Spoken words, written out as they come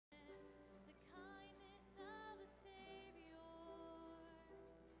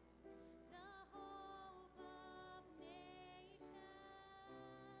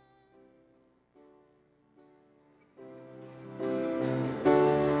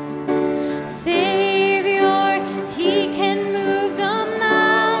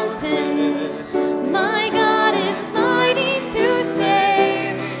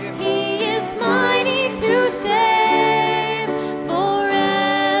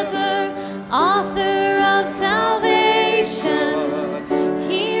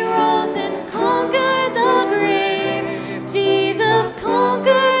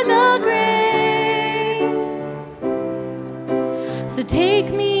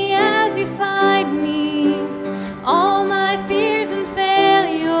me as you find me, all my fears and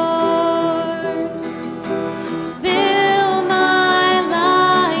failures. Fill my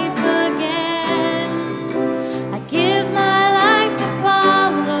life again. I give my life to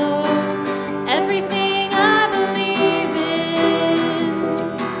follow everything I believe in.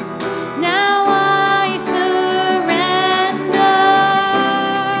 Now I surrender.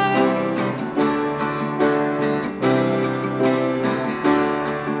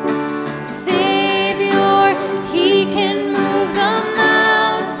 Savior, He can move the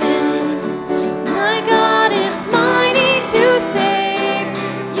mountains. My God is mighty to save.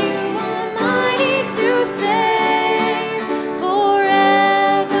 You are mighty to save.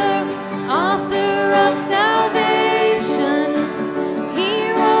 Forever, author of salvation. He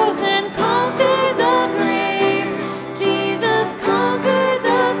rose and conquered the grave. Jesus conquered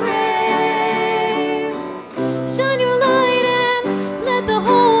the grave. Shine your light and let the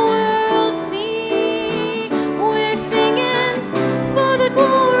whole world see. We're singing for the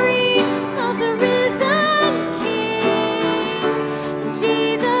glory of the risen King.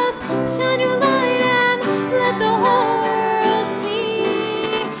 Jesus, shine your light and let the whole world see.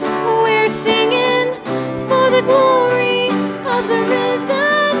 We're singing for the glory of the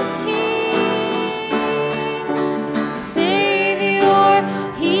risen King. Savior,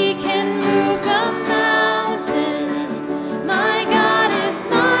 He can move the mountains. My God is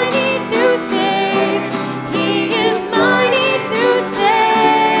mighty to save. He is mighty to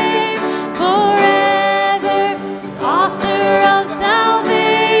save. Forever, author of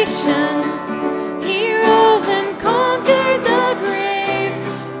salvation. He rose and conquered the grave.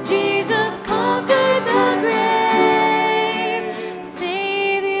 Jesus conquered the grave.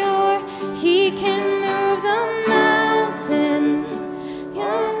 Savior, He can move the mountains.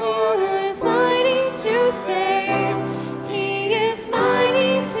 Your Lord is mighty to save. He is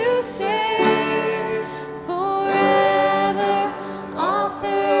mighty to save. Forever,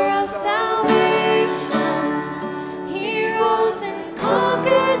 author of salvation. He rose and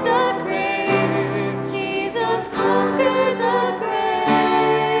conquered the grave. Jesus conquered the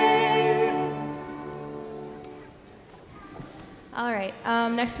grave. All right.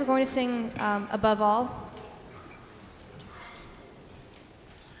 Next, we're going to sing Above All.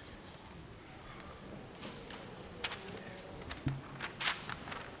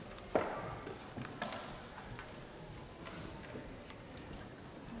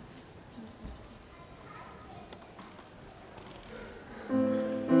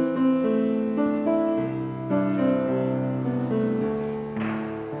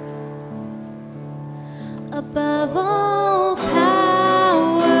 Above all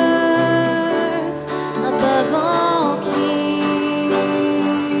powers, above all kings,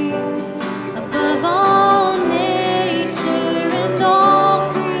 above all nature and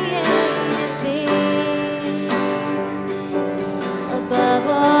all created things, above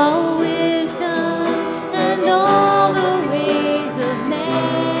all wisdom and all the ways of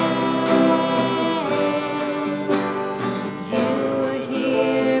man, you were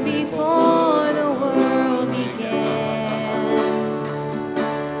here before the world began.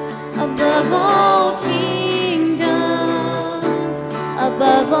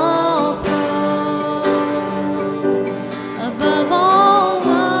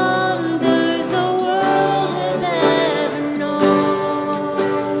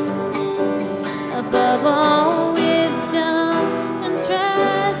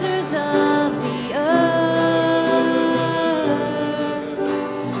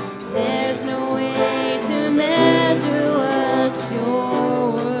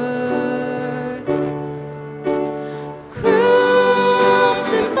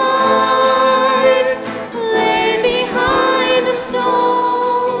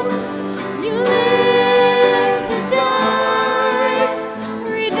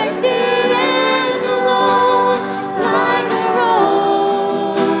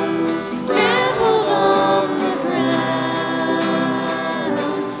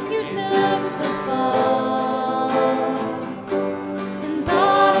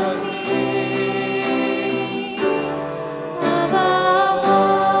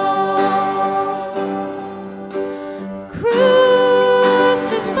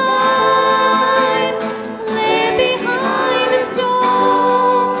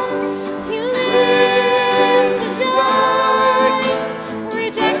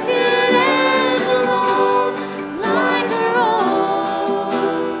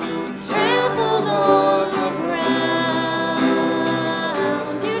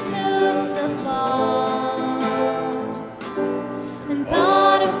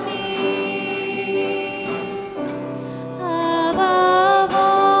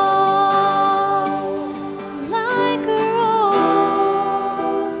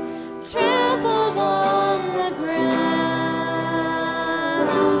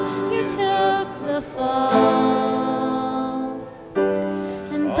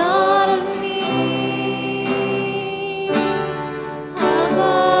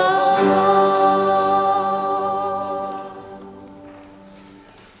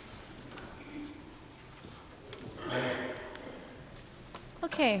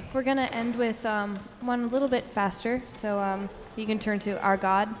 Okay, we're going to end with one a little bit faster, so you can turn to Our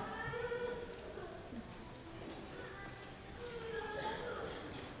God.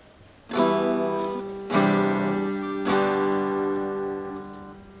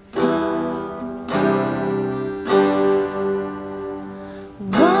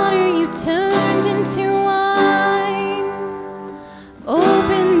 Water you turned into wine.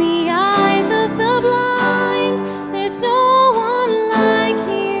 Open the eyes of the blind. There's no one like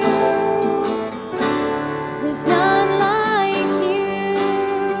you. There's none like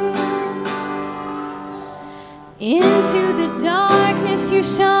you.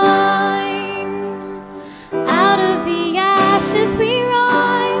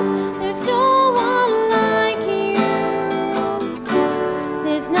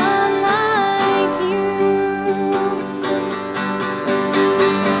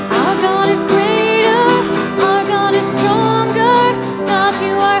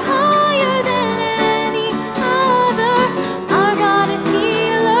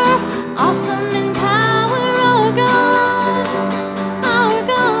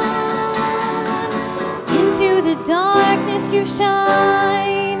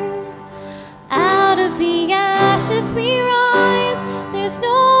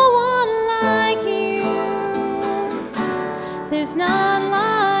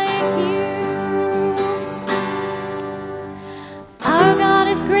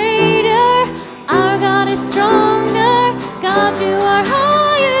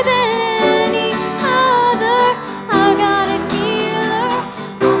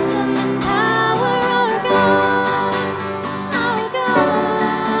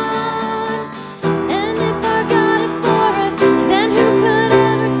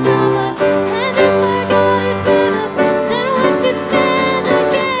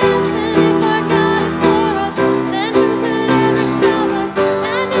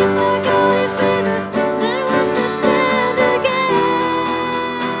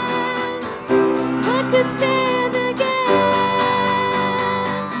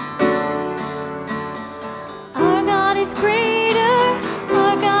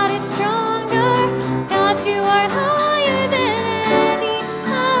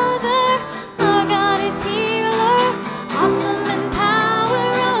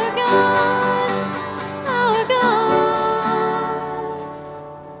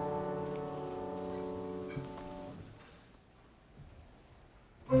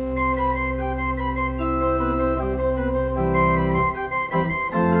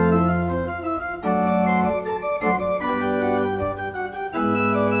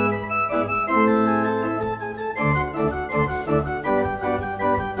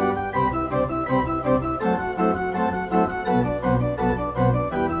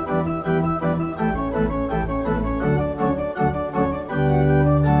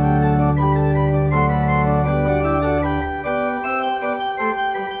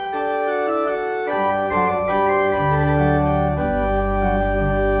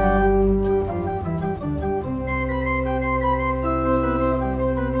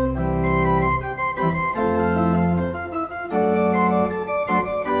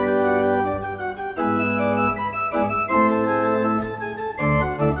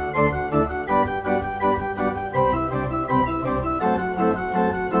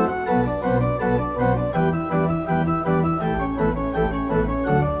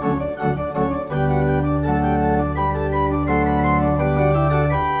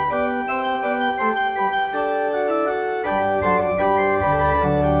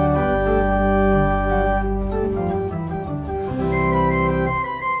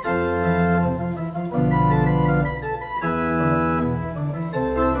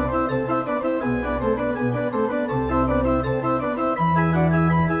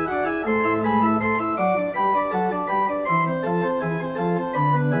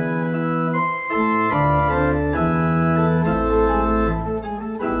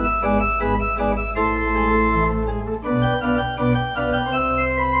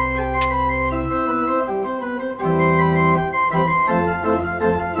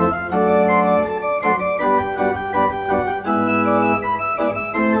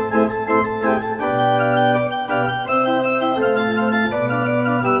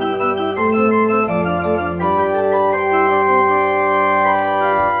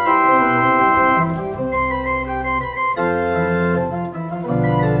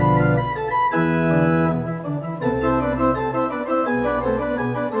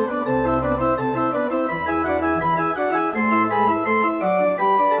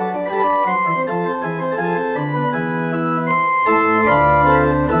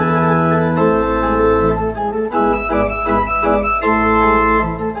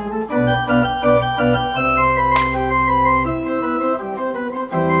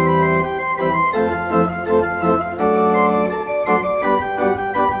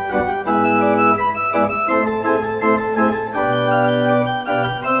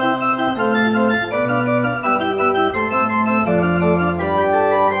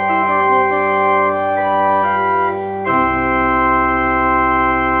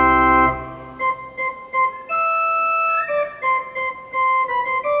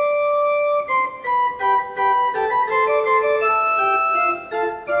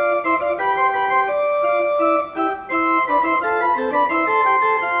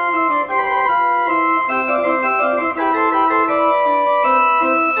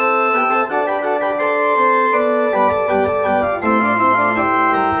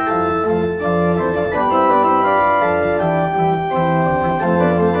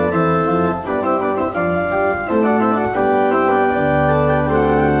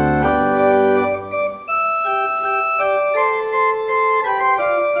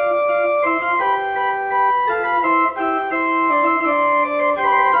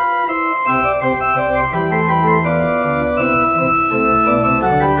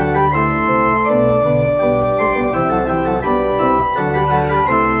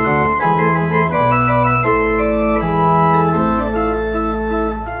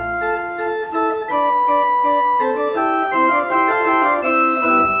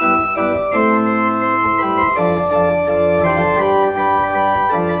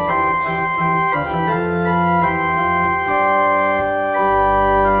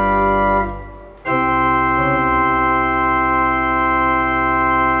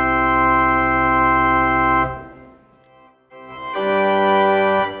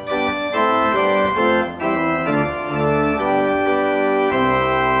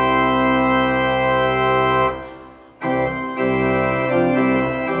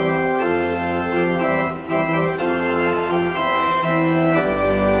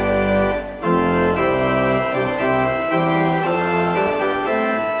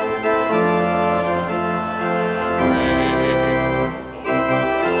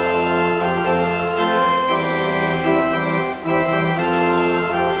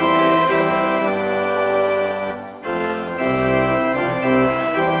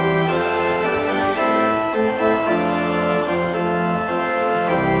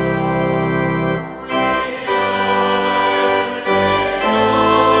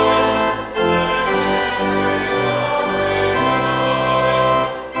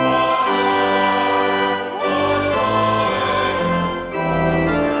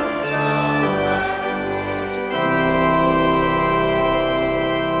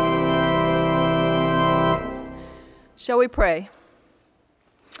 Shall we pray?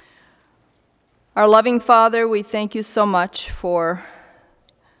 Our loving Father, we thank you so much for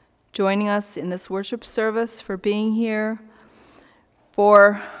joining us in this worship service, for being here,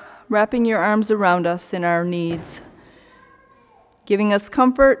 for wrapping your arms around us in our needs, giving us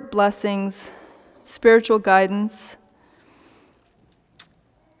comfort, blessings, spiritual guidance,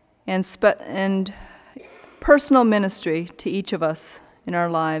 and personal ministry to each of us in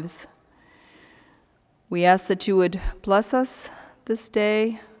our lives. We ask that you would bless us this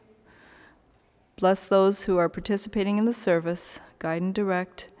day, bless those who are participating in the service, guide and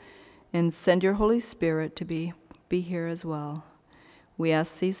direct, and send your Holy Spirit to be here as well. We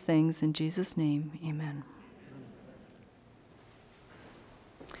ask these things in Jesus' name, amen.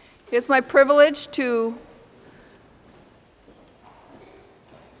 It's my privilege to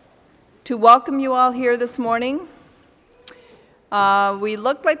welcome you all here this morning. We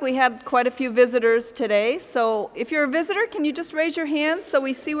looked like we had quite a few visitors today, so if you're a visitor, can you just raise your hand so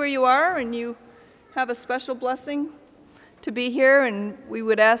we see where you are and you have a special blessing to be here? And we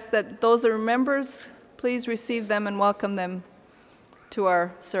would ask that those that are members, please receive them and welcome them to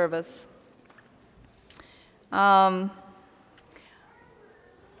our service. I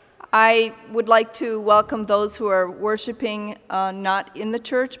would like to welcome those who are worshiping not in the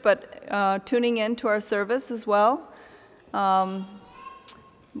church, but tuning in to our service as well.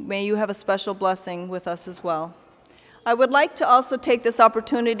 May you have a special blessing with us as well. I would like to also take this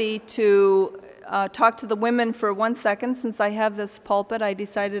opportunity to talk to the women for 1 second. Since I have this pulpit, I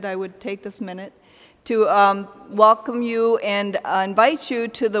decided I would take this minute to welcome you and invite you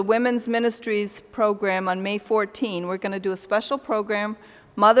to the Women's Ministries program on May 14. We're going to do a special program,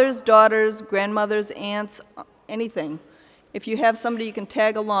 mothers, daughters, grandmothers, aunts, anything. If you have somebody you can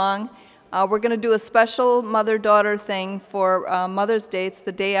tag along. We're going to do a special mother-daughter thing for Mother's Day. It's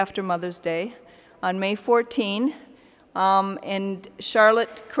the day after Mother's Day on May 14. And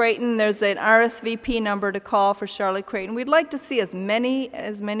Charlotte Creighton, there's an RSVP number to call for Charlotte Creighton. We'd like to see as many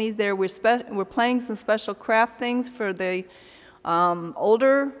there. We're planning some special craft things for the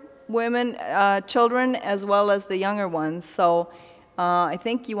older women, children, as well as the younger ones. So I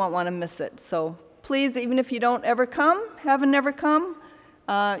think you won't want to miss it. So please, even if you don't ever come, haven't ever come,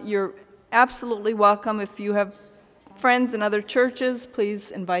 you're absolutely welcome. If you have friends in other churches,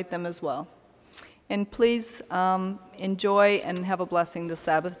 please invite them as well. And please enjoy and have a blessing this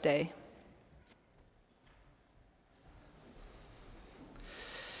Sabbath day.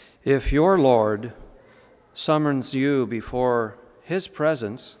 If your Lord summons you before his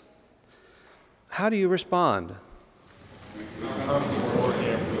presence, how do you respond? We come before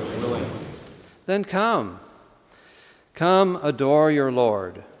him who is willing. Then come. Come adore your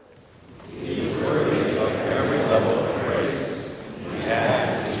Lord. He is worthy of every level of praise. We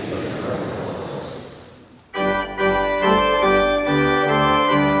ask in his presence.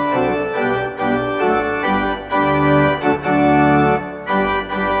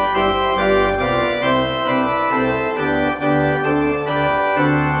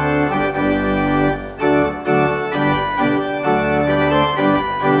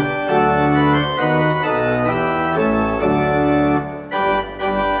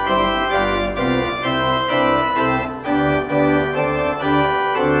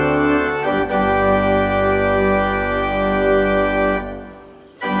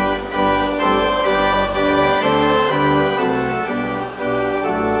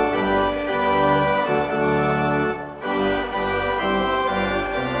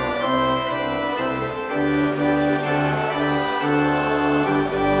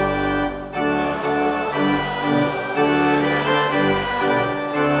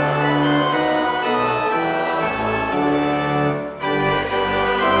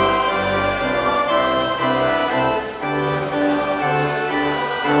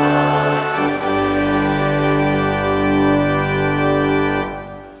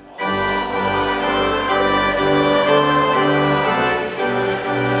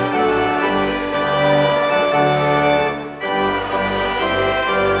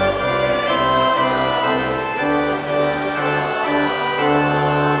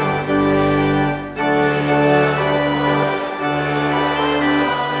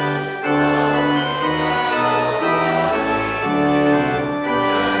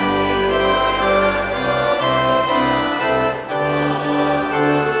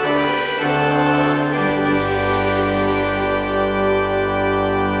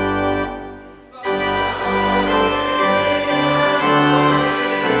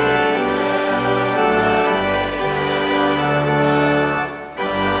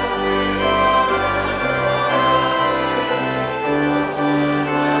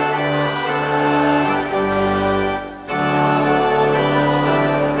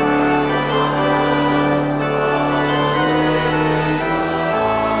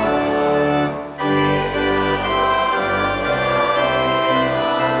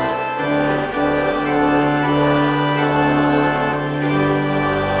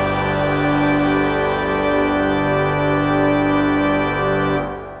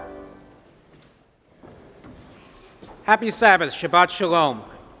 Happy Sabbath, Shabbat Shalom.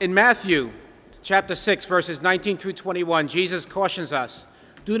 In Matthew chapter 6, verses 19 through 21, Jesus cautions us,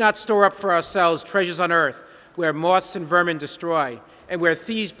 "Do not store up for ourselves treasures on earth, where moths and vermin destroy, and where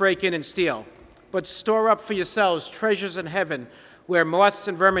thieves break in and steal. But store up for yourselves treasures in heaven, where moths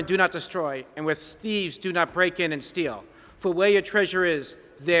and vermin do not destroy, and where thieves do not break in and steal. For where your treasure is,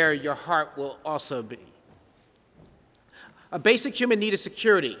 there your heart will also be." A basic human need is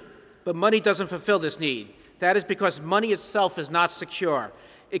security, but money doesn't fulfill this need. That is because money itself is not secure.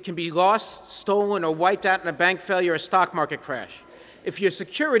 It can be lost, stolen, or wiped out in a bank failure or stock market crash. If your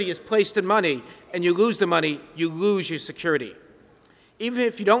security is placed in money and you lose the money, you lose your security. Even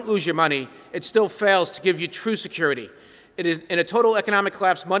if you don't lose your money, it still fails to give you true security. In a total economic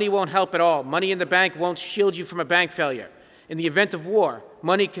collapse, money won't help at all. Money in the bank won't shield you from a bank failure. In the event of war,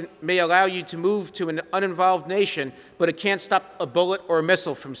 money may allow you to move to an uninvolved nation, but it can't stop a bullet or a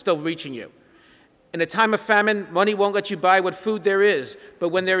missile from still reaching you. In a time of famine, money won't let you buy what food there is, but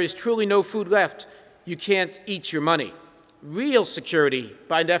when there is truly no food left, you can't eat your money. Real security,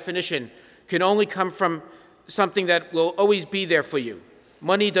 by definition, can only come from something that will always be there for you.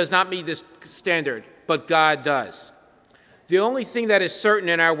 Money does not meet this standard, but God does. The only thing that is certain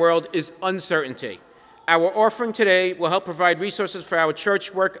in our world is uncertainty. Our offering today will help provide resources for our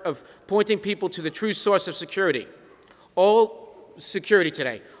church work of pointing people to the true source of security. All security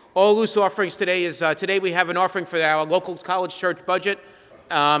today. All loose offerings today is, today we have an offering for our local college church budget.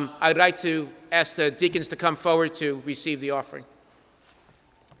 I'd like to ask the deacons to come forward to receive the offering.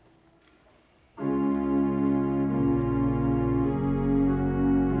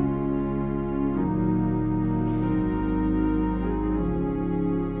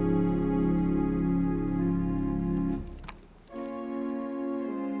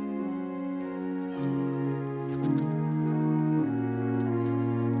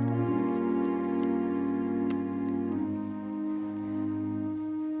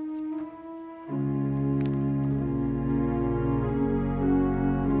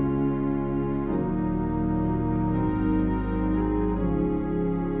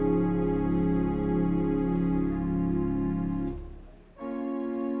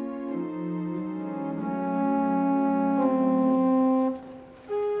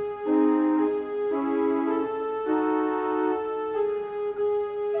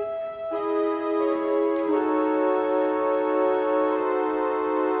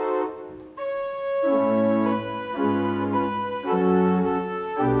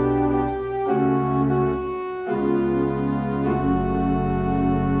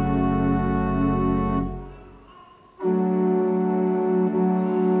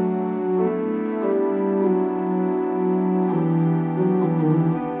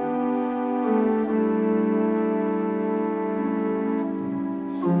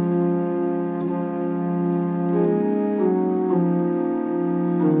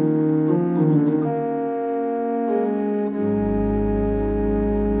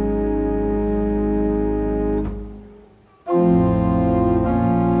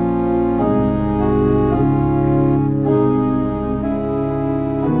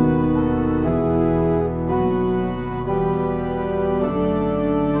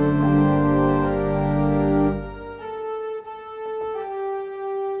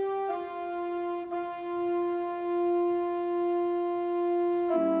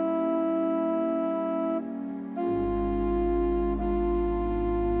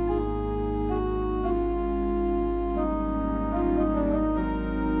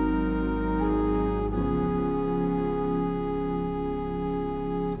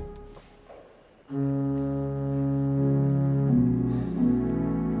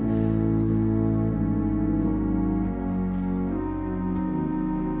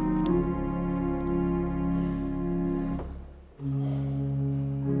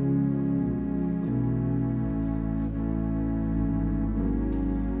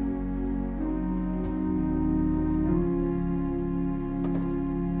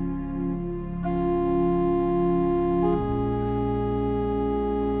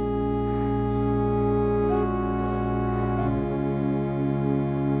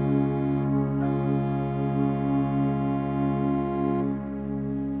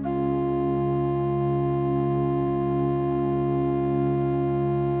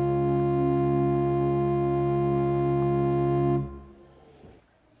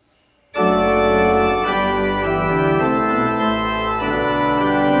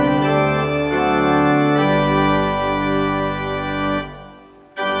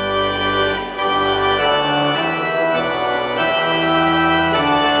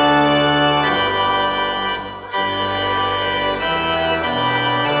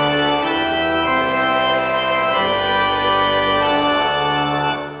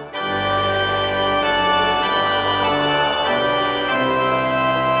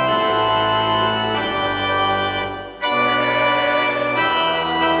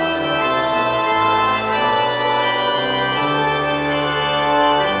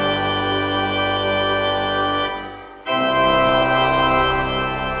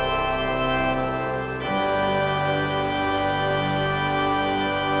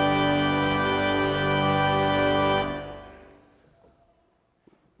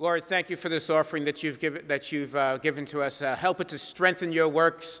 Lord, thank you for this offering that you've given to us. Help it to strengthen your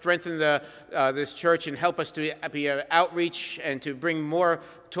work, strengthen this church, and help us to be an outreach and to bring more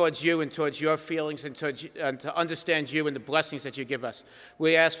towards you and towards your feelings and to understand you and the blessings that you give us.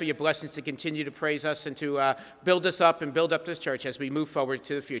 We ask for your blessings to continue to praise us and to build us up and build up this church as we move forward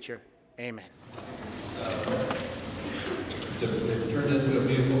to the future. Amen. It's turned into a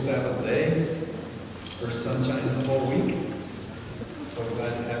beautiful Sabbath day. First sunshine in the whole week. So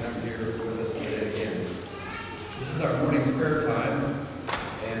glad to have you here with us today again. This is our morning prayer time,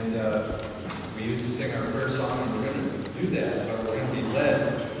 and we used to sing our prayer song, and we're going to do that, but we're going to be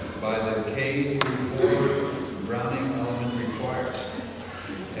led by the K through 4 Browning Elementary Choir.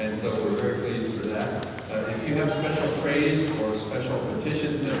 And so we're very pleased for that. If you have special praise or special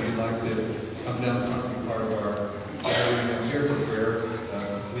petitions that you'd like to come down front and be part of our gathering up here for prayer,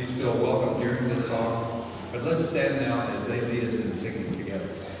 please feel welcome during this song. But let's stand now as they lead us in singing together.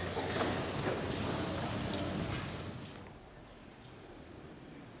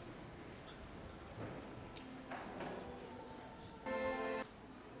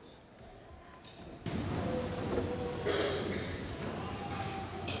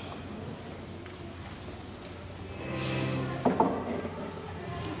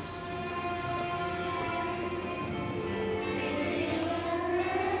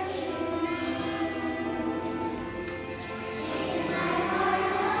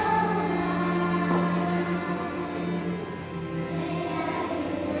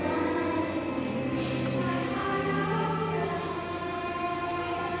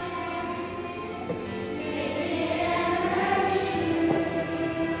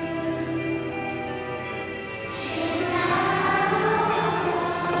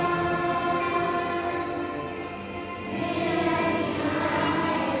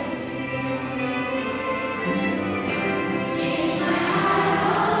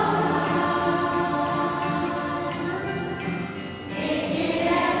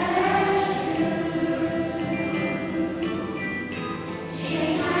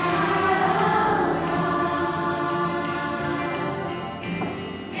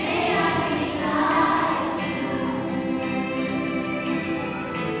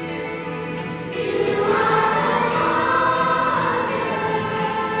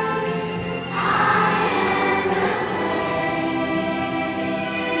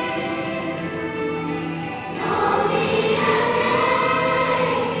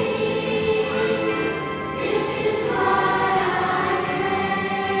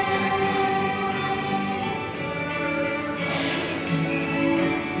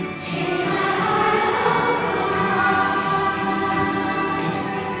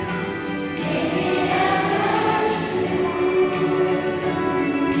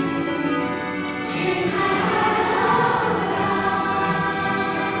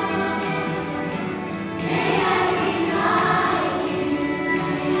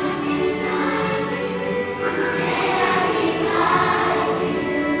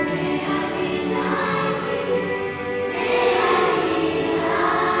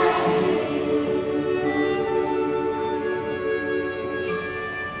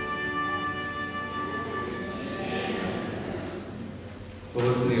 So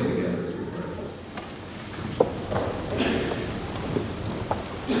let's kneel together as we pray.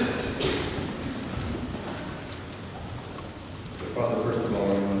 So Father, first of all,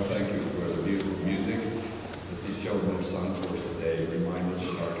 I want to thank you for the beautiful music that these children have sung for us today. Remind us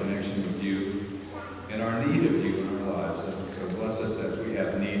of our connection with you and our need of you in our lives. So bless us as we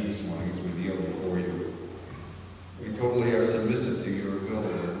have need this morning as we kneel before you. We totally are submissive to your will,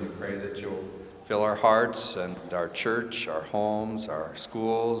 and we pray that you'll fill our hearts and our church, our homes, our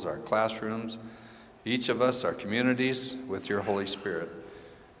schools, our classrooms, each of us, our communities, with your Holy Spirit.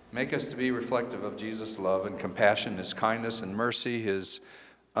 Make us to be reflective of Jesus' love and compassion, his kindness and mercy, his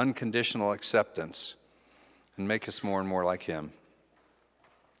unconditional acceptance, and make us more and more like him.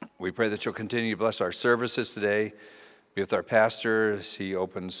 We pray that you'll continue to bless our services today, be with our pastor as he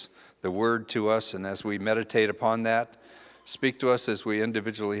opens the word to us, and as we meditate upon that, speak to us as we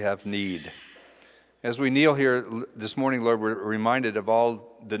individually have need. As we kneel here this morning, Lord, we're reminded of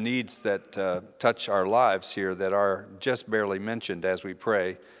all the needs that touch our lives here that are just barely mentioned as we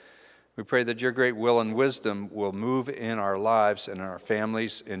pray. We pray that your great will and wisdom will move in our lives and in our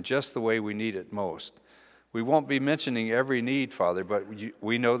families in just the way we need it most. We won't be mentioning every need, Father, but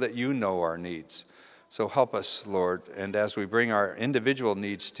we know that you know our needs. So help us, Lord, and as we bring our individual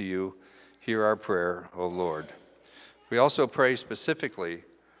needs to you, hear our prayer, O Lord. We also pray specifically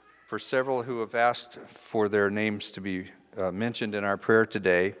for several who have asked for their names to be mentioned in our prayer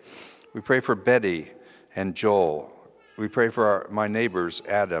today. We pray for Betty and Joel We pray for my neighbors,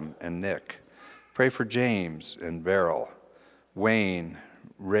 Adam and Nick. Pray for James and Beryl, Wayne,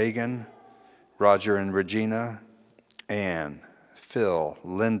 Reagan, Roger and Regina, Ann, Phil,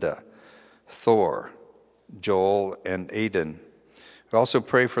 Linda, Thor, Joel, and Aiden. We also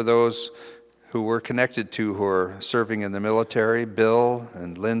pray for those who we're connected to who are serving in the military, Bill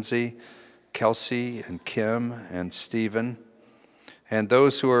and Lindsay, Kelsey and Kim and Stephen, and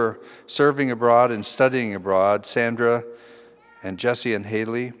those who are serving abroad and studying abroad, Sandra and Jesse and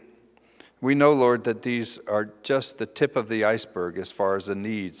Haley. We know, Lord, that these are just the tip of the iceberg as far as the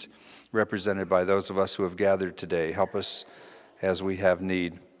needs represented by those of us who have gathered today. Help us as we have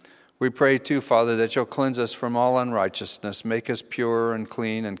need. We pray too, Father, that you'll cleanse us from all unrighteousness, make us pure and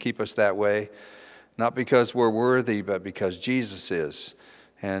clean and keep us that way, not because we're worthy, but because Jesus is.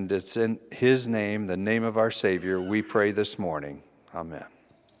 And it's in his name, the name of our Savior, we pray this morning. Amen.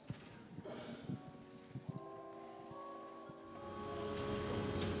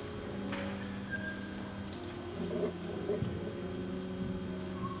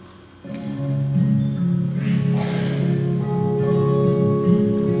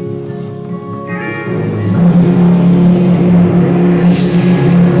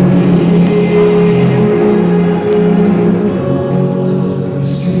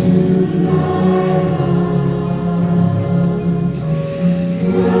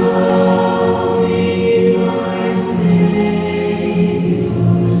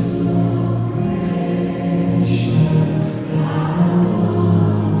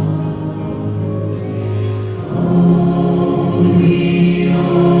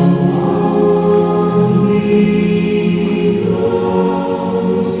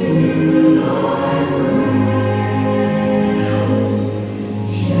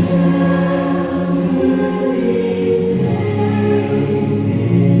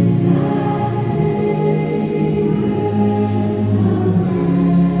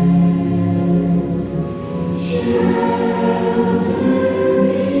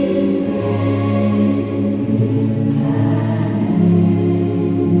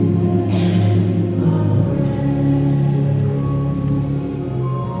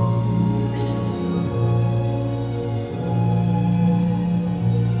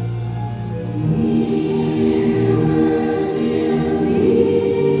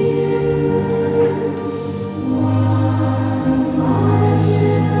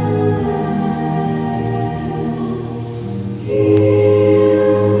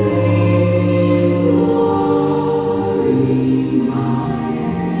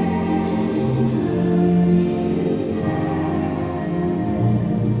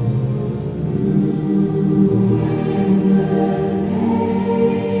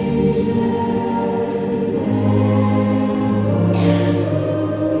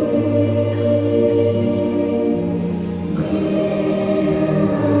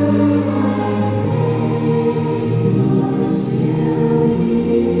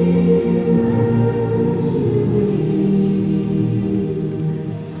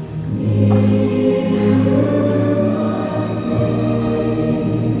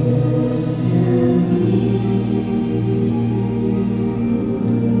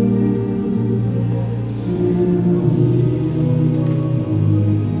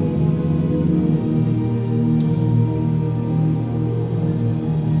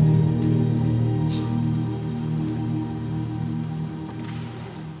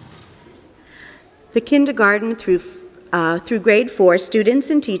 The kindergarten through grade 4 students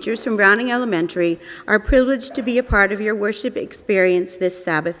and teachers from Browning Elementary are privileged to be a part of your worship experience this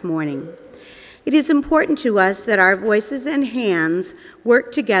Sabbath morning. It is important to us that our voices and hands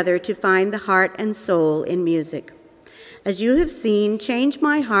work together to find the heart and soul in music. As you have seen, Change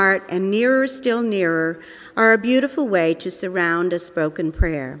My Heart and Nearer Still Nearer are a beautiful way to surround a spoken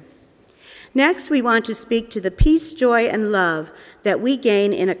prayer. Next, we want to speak to the peace, joy, and love that we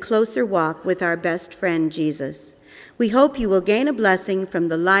gain in a closer walk with our best friend, Jesus. We hope you will gain a blessing from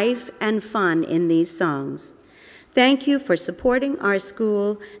the life and fun in these songs. Thank you for supporting our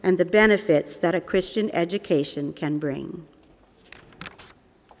school and the benefits that a Christian education can bring.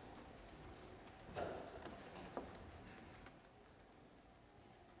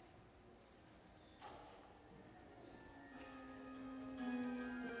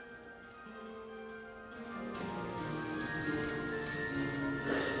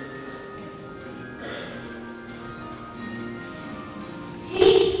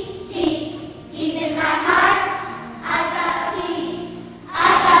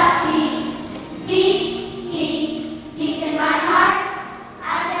 Deep in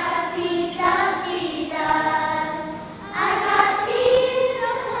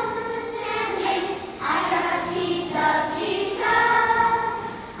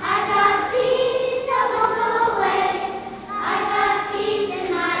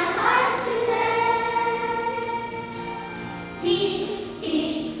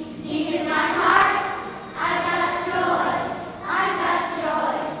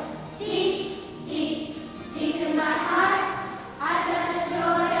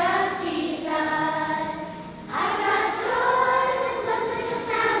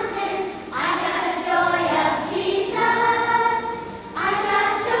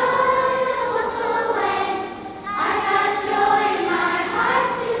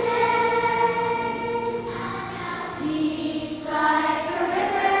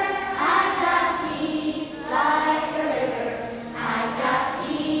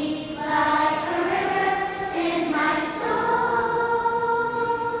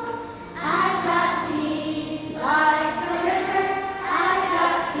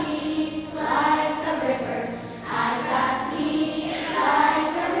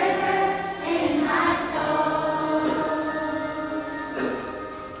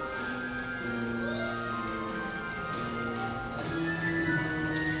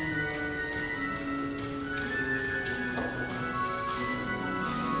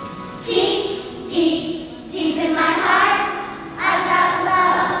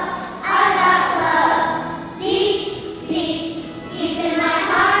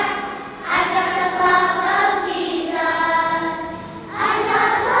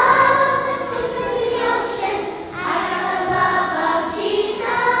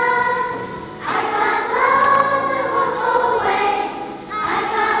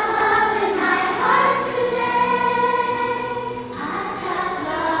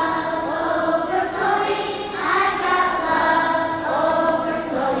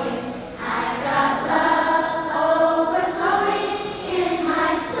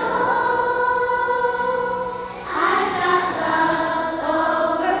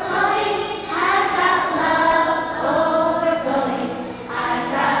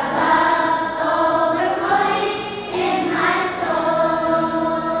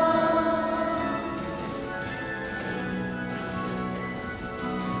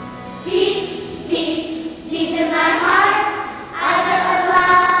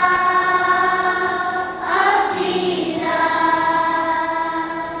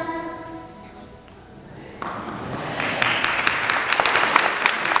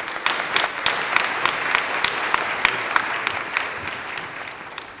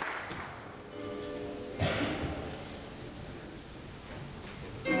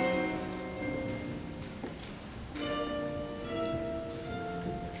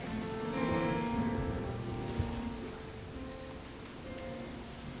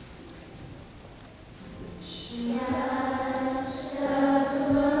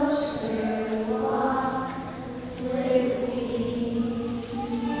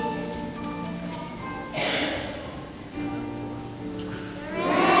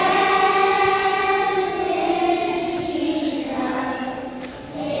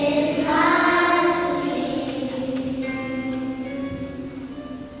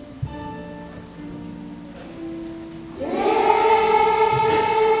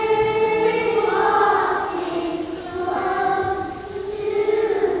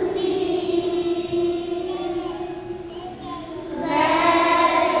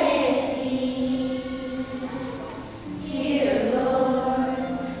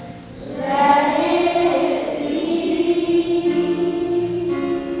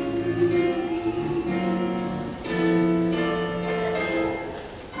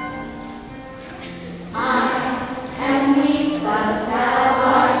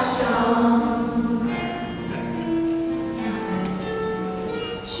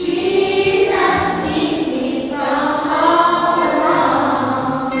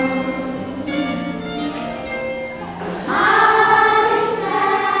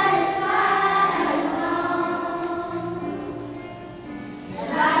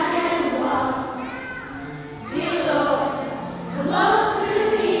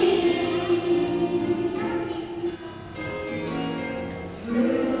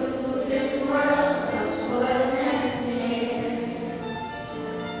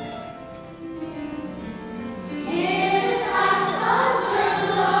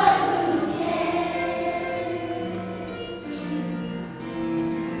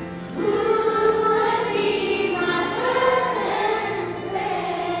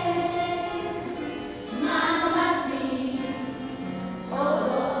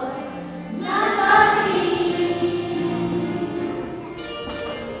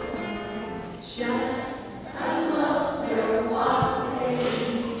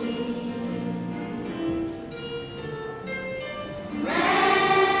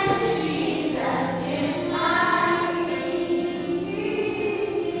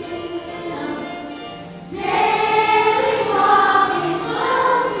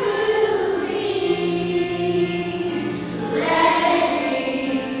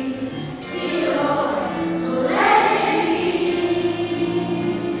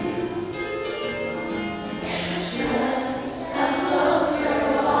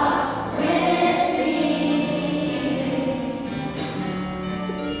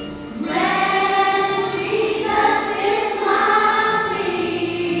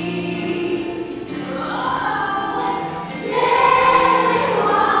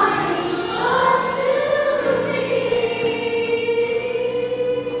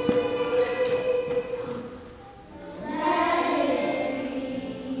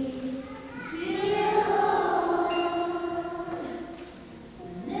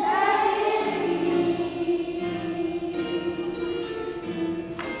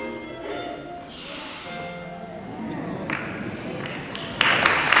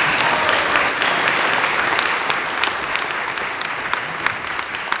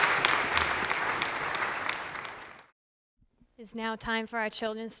It's now time for our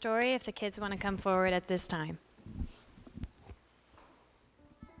children's story, if the kids want to come forward at this time.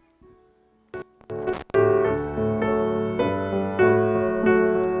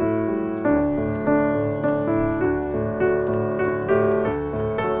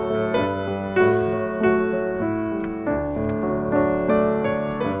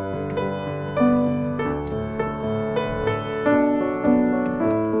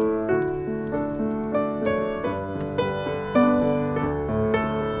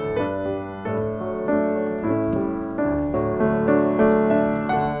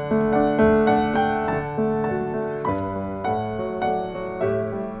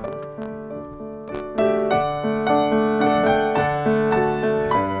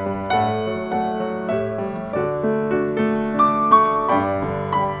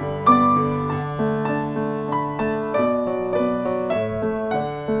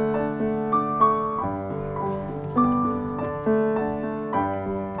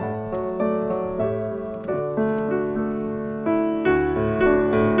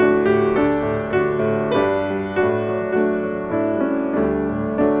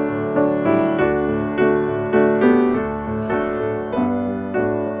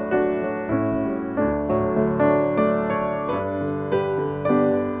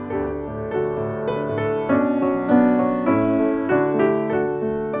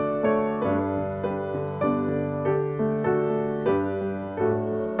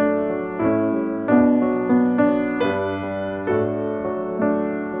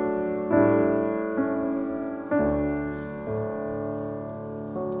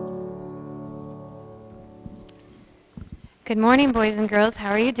 Good morning, boys and girls.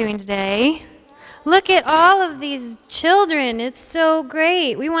 How are you doing today? Look at all of these children. It's so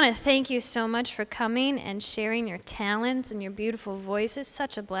great. We want to thank you so much for coming and sharing your talents and your beautiful voices.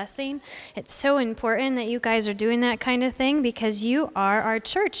 Such a blessing. It's so important that you guys are doing that kind of thing because you are our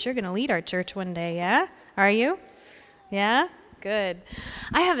church. You're going to lead our church one day, yeah? Are you? Yeah? Good.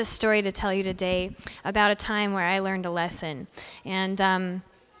 I have a story to tell you today about a time where I learned a lesson. And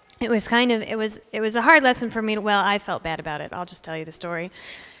it was a hard lesson for me to, well, I felt bad about it. I'll just tell you the story.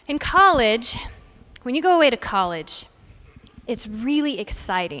 In college, when you go away to college, it's really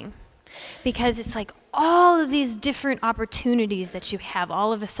exciting because it's like all of these different opportunities that you have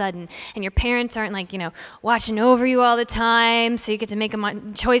all of a sudden, and your parents aren't like, watching over you all the time, so you get to make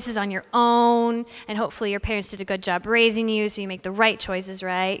choices on your own, and hopefully your parents did a good job raising you, so you make the right choices,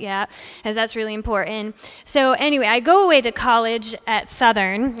 right? Yeah, as that's really important. So anyway, I go away to college at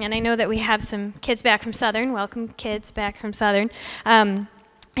Southern, and I know that we have some kids back from Southern. Welcome, kids back from Southern.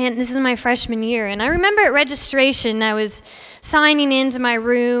 And this is my freshman year. And I remember at registration, I was signing into my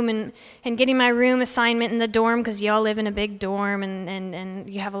room and getting my room assignment in the dorm, because you all live in a big dorm and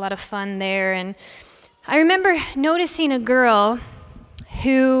you have a lot of fun there. And I remember noticing a girl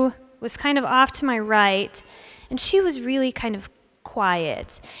who was kind of off to my right, and she was really kind of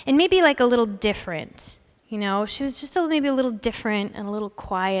quiet and maybe like a little different. She was just maybe a little different and a little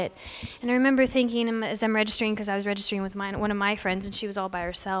quiet. And I remember thinking as I'm registering, because I was registering with one of my friends, and she was all by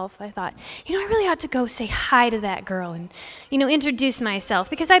herself, I thought, I really ought to go say hi to that girl and, introduce myself,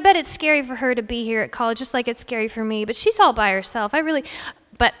 because I bet it's scary for her to be here at college, just like it's scary for me, but she's all by herself.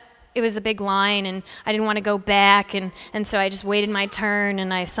 But it was a big line, and I didn't want to go back, and so I just waited my turn,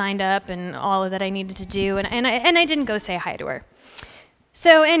 and I signed up and all of that I needed to do, and I didn't go say hi to her.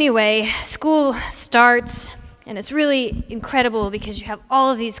 So anyway, school starts, and it's really incredible because you have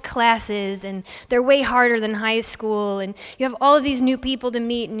all of these classes, and they're way harder than high school, and you have all of these new people to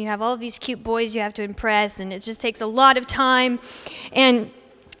meet, and you have all of these cute boys you have to impress, and it just takes a lot of time. And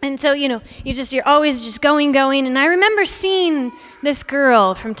so, you're always just going, and I remember seeing this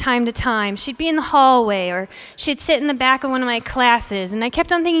girl from time to time. She'd be in the hallway, or she'd sit in the back of one of my classes, and I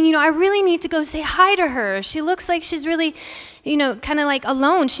kept on thinking, I really need to go say hi to her. She looks like she's really, kind of like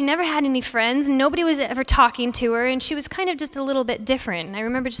alone. She never had any friends, and nobody was ever talking to her, and she was kind of just a little bit different. And I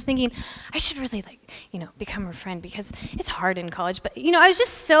remember just thinking, I should really, become her friend, because it's hard in college. But, I was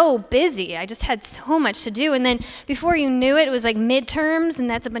just so busy. I just had so much to do. And then before you knew it, it was like midterms, and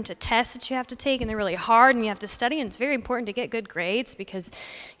that's a bunch of tests that you have to take, and they're really hard, and you have to study, and it's very important to get good grades, because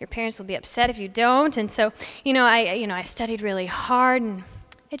your parents will be upset if you don't. And so, I studied really hard, and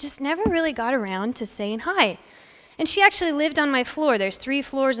I just never really got around to saying hi. And she actually lived on my floor. There's 3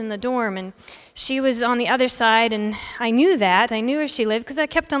 floors in the dorm, and she was on the other side, and I knew that. I knew where she lived because I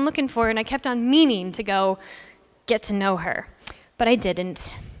kept on looking for her, and I kept on meaning to go get to know her. But I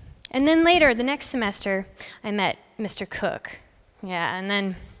didn't. And then later, the next semester, I met Mr. Cook. Yeah, and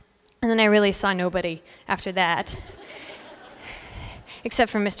then I really saw nobody after that.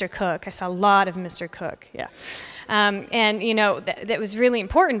 Except for Mr. Cook. I saw a lot of Mr. Cook, yeah. That was really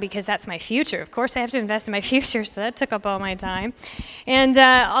important, because that's my future. Of course, I have to invest in my future, so that took up all my time. And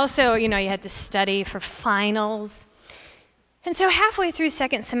also, you had to study for finals. And so halfway through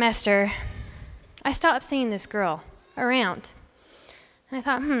second semester, I stopped seeing this girl around. And I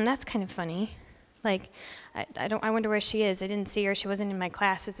thought, that's kind of funny. Like, I wonder where she is. I didn't see her. She wasn't in my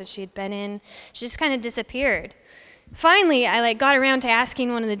classes that she had been in. She just kind of disappeared. Finally, I got around to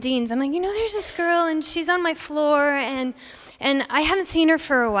asking one of the deans. I'm like, there's this girl, and she's on my floor, and I haven't seen her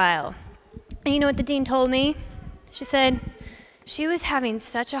for a while. And you know what the dean told me? She said, she was having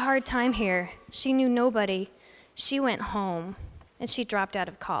such a hard time here. She knew nobody. She went home, and she dropped out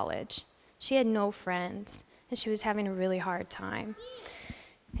of college. She had no friends, and she was having a really hard time.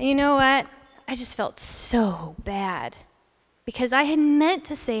 And you know what? I just felt so bad, because I had meant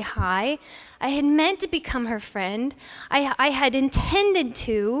to say hi. I had meant to become her friend. I had intended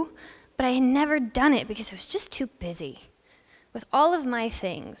to, but I had never done it because I was just too busy with all of my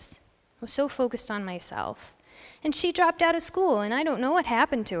things. I was so focused on myself. And she dropped out of school, and I don't know what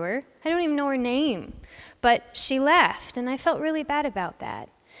happened to her. I don't even know her name. But she left, and I felt really bad about that.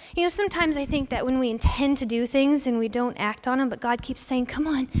 Sometimes I think that when we intend to do things and we don't act on them, but God keeps saying, come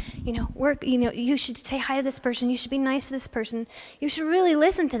on, work, you should say hi to this person, you should be nice to this person. You should really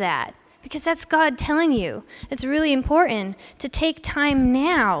listen to that, because that's God telling you. It's really important to take time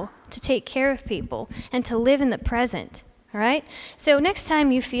now to take care of people and to live in the present, all right? So next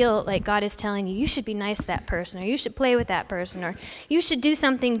time you feel like God is telling you, you should be nice to that person, or you should play with that person, or you should do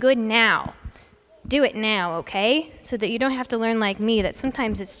something good now, do it now, okay? So that you don't have to learn like me that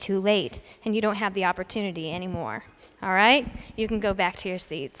sometimes it's too late and you don't have the opportunity anymore. All right? You can go back to your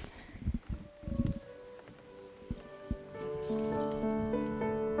seats.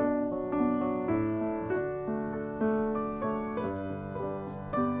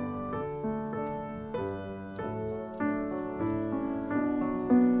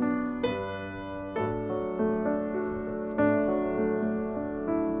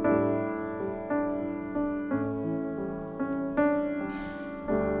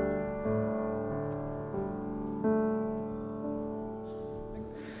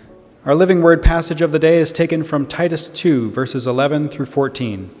 Our living word passage of the day is taken from Titus 2, verses 11 through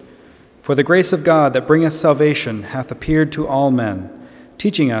 14. For the grace of God that bringeth salvation hath appeared to all men,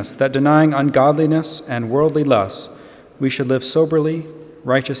 teaching us that denying ungodliness and worldly lusts, we should live soberly,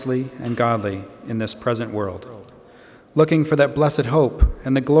 righteously, and godly in this present world, looking for that blessed hope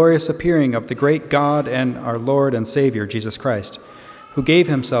and the glorious appearing of the great God and our Lord and Savior, Jesus Christ, who gave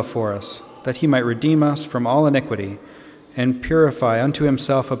himself for us, that he might redeem us from all iniquity and purify unto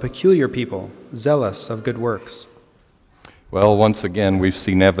himself a peculiar people, zealous of good works. Well, once again, we've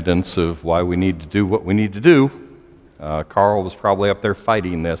seen evidence of why we need to do what we need to do. Carl was probably up there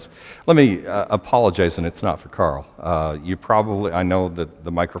fighting this. Let me apologize, and it's not for Carl. I know that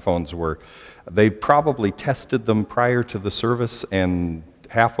the microphones they probably tested them prior to the service, and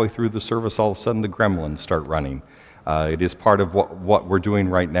halfway through the service, all of a sudden the gremlins start running. It is part of what we're doing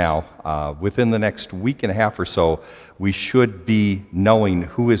right now. Within the next week and a half or so, we should be knowing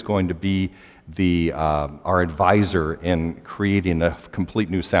who is going to be our advisor in creating a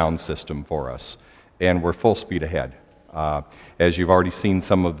complete new sound system for us, and we're full speed ahead. As you've already seen,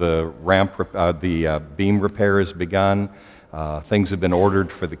 some of the beam repair has begun. Things have been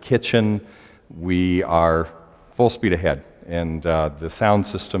ordered for the kitchen. We are full speed ahead, and the sound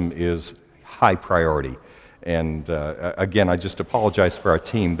system is high priority. And again, I just apologize for our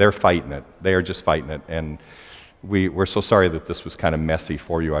team. They're fighting it. They are just fighting it, and we're so sorry that this was kind of messy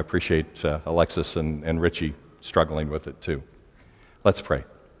for you. I appreciate Alexis and Richie struggling with it too. Let's pray.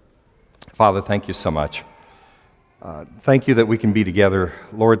 Father, thank you so much. Thank you that we can be together.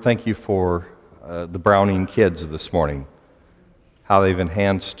 Lord, thank you for the Browning kids this morning, how they've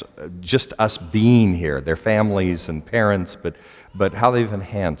enhanced just us being here, their families and parents, but how they've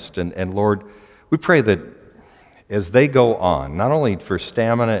enhanced. And Lord, we pray that as they go on, not only for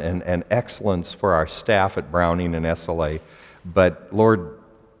stamina and excellence for our staff at Browning and SLA, but Lord,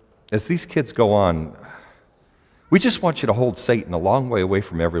 as these kids go on, we just want you to hold Satan a long way away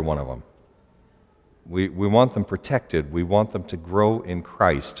from every one of them. We want them protected. We want them to grow in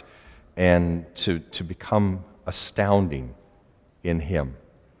Christ and to become astounding in Him.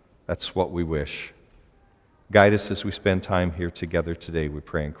 That's what we wish. Guide us as we spend time here together today, we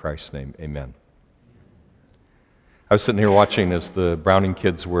pray in Christ's name. Amen. I was sitting here watching as the Browning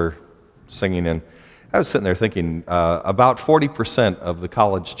kids were singing, and I was sitting there thinking about 40% of the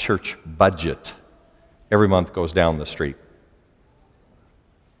college church budget every month goes down the street.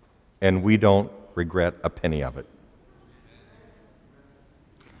 And we don't regret a penny of it.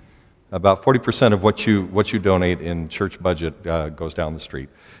 About 40% of what you donate in church budget goes down the street,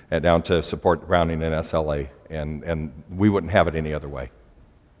 and down to support Browning and SLA, and we wouldn't have it any other way.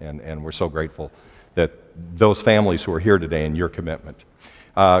 And we're so grateful that those families who are here today and your commitment.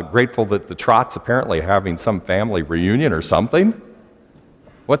 Grateful that the Trotts apparently are having some family reunion or something.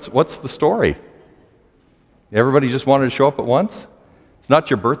 What's the story? Everybody just wanted to show up at once? It's not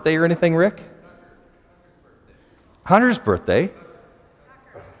your birthday or anything, Rick? Hunter's birthday?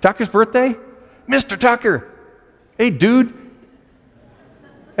 Tucker's birthday? Mr. Tucker! Hey, dude!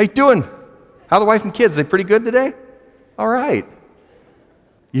 How you doing? How are the wife and kids? They pretty good today? All right.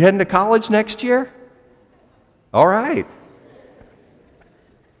 You heading to college next year? All right.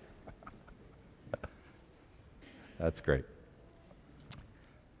 That's great.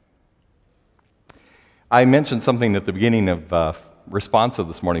 I mentioned something at the beginning of responsive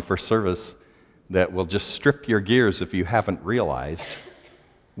this morning, first service, that will just strip your gears if you haven't realized.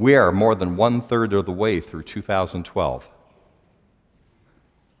 We are more than 1/3 of the way through 2012.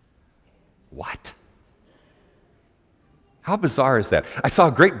 What? How bizarre is that? I saw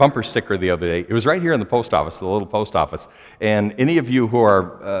a great bumper sticker the other day. It was right here in the post office, the little post office. And any of you who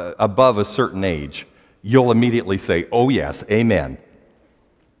are above a certain age, you'll immediately say, "Oh yes, amen."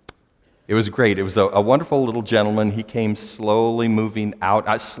 It was great. It was a wonderful little gentleman. He came slowly moving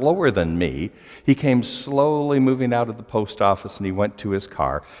out, slower than me. He came slowly moving out of the post office, and he went to his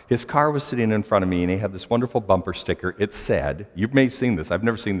car. His car was sitting in front of me, and he had this wonderful bumper sticker. It said, you may have seen this. I've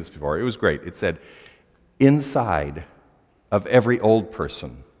never seen this before. It was great. It said, "Inside of every old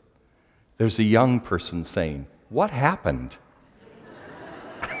person, there's a young person saying, 'What happened?'"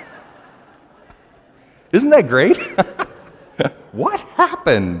 Isn't that great? What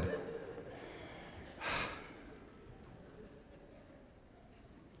happened?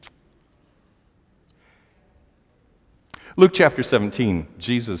 Luke chapter 17,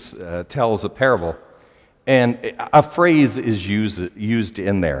 Jesus tells a parable, and a phrase is used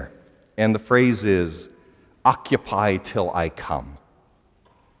in there, and the phrase is, "Occupy till I come."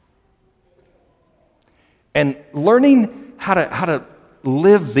 And learning how to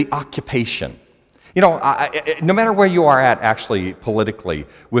live the occupation. You know, no matter where you are at actually politically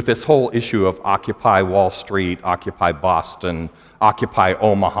with this whole issue of Occupy Wall Street, Occupy Boston, Occupy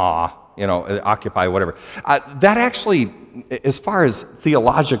Omaha, occupy, whatever. That actually, as far as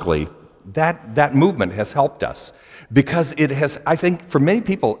theologically, that movement has helped us because it has, I think, for many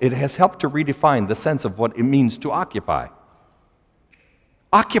people, it has helped to redefine the sense of what it means to occupy.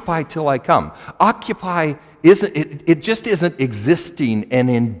 Occupy till I come. Occupy isn't, it just isn't existing and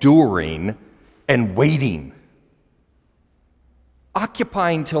enduring and waiting.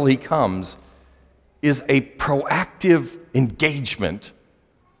 Occupying till he comes is a proactive engagement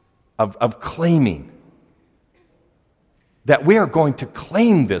of claiming that we are going to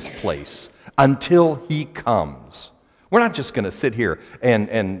claim this place until he comes. We're not just going to sit here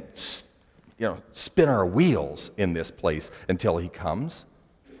and spin our wheels in this place until he comes.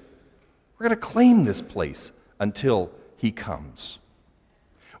 We're going to claim this place until he comes.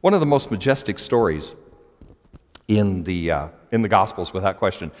 One of the most majestic stories in the Gospels, without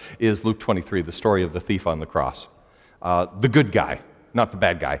question, is Luke 23, the story of the thief on the cross. The good guy, not the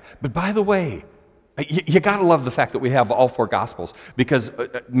bad guy. But by the way, you got to love the fact that we have all four Gospels, because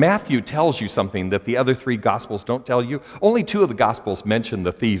Matthew tells you something that the other three Gospels don't tell you. Only two of the Gospels mention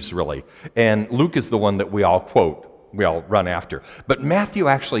the thieves, really, and Luke is the one that we all quote, we all run after. But Matthew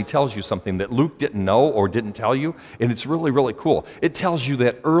actually tells you something that Luke didn't know or didn't tell you, and it's really, really cool. It tells you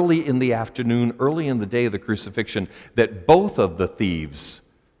that early in the afternoon, early in the day of the crucifixion, that both of the thieves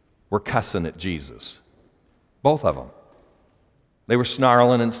were cussing at Jesus. Both of them. They were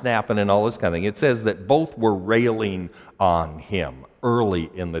snarling and snapping and all this kind of thing. It says that both were railing on him early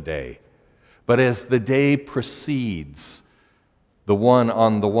in the day. But as the day proceeds, the one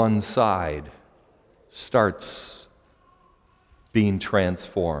on the one side starts being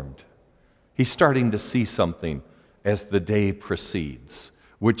transformed. He's starting to see something as the day proceeds,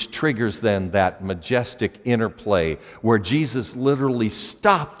 which triggers then that majestic interplay where Jesus literally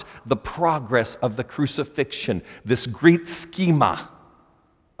stopped the progress of the crucifixion, this great schema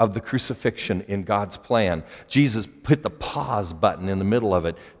of the crucifixion in God's plan. Jesus put the pause button in the middle of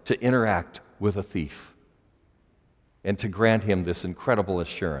it to interact with a thief and to grant him this incredible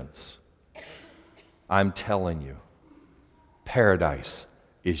assurance. I'm telling you, paradise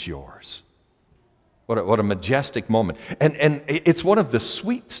is yours. What a majestic moment. And it's one of the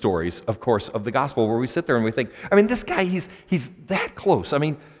sweet stories, of course, of the gospel where we sit there and we think, I mean, this guy, he's that close. I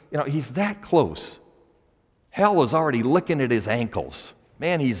mean, he's that close. Hell is already licking at his ankles.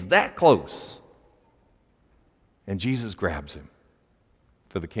 Man, he's that close. And Jesus grabs him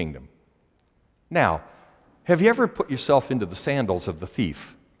for the kingdom. Now, have you ever put yourself into the sandals of the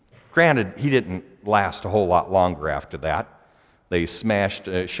thief? Granted, he didn't last a whole lot longer after that. They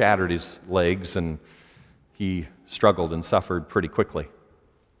shattered his legs, and he struggled and suffered pretty quickly.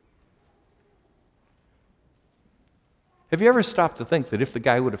 Have you ever stopped to think that if the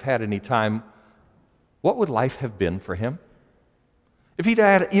guy would have had any time, what would life have been for him? If he'd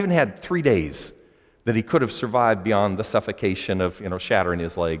even had 3 days that he could have survived beyond the suffocation of shattering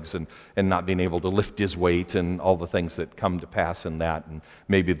his legs and not being able to lift his weight and all the things that come to pass in that, and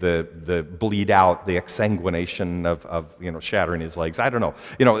maybe the bleed out, the exsanguination of shattering his legs. I don't know.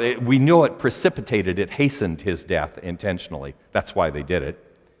 We know it precipitated, it hastened his death intentionally. That's why they did it.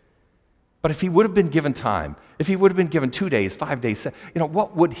 But if he would have been given time, if he would have been given 2 days, 5 days,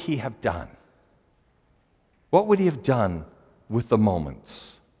 what would he have done? What would he have done with the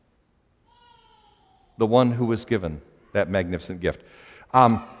moments? The one who was given that magnificent gift.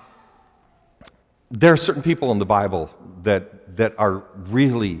 There are certain people in the Bible that are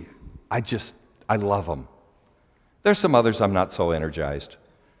really, I love them. There's some others I'm not so energized.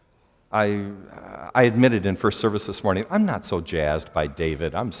 I admitted in first service this morning, I'm not so jazzed by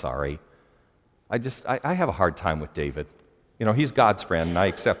David. I'm sorry. I have a hard time with David. He's God's friend, and I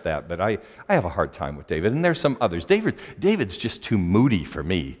accept that, but I have a hard time with David. And there's some others. David's just too moody for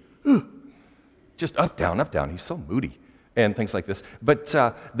me. Just up, down. He's so moody and things like this. But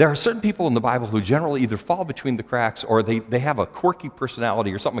there are certain people in the Bible who generally either fall between the cracks or they have a quirky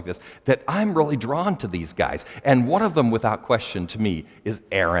personality or something like this, that I'm really drawn to these guys. And one of them, without question, to me, is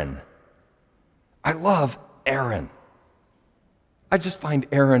Aaron. I love Aaron. I just find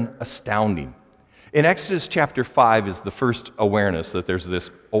Aaron astounding. In Exodus chapter 5 is the first awareness that there's this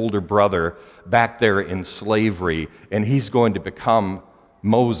older brother back there in slavery, and he's going to become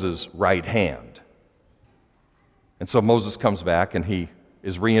Moses' right hand. And so Moses comes back, and he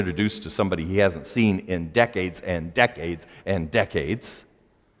is reintroduced to somebody he hasn't seen in decades and decades and decades,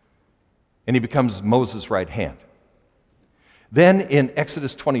 and he becomes Moses' right hand. Then in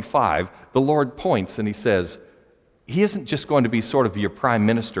Exodus 25, the Lord points and he says, he isn't just going to be sort of your prime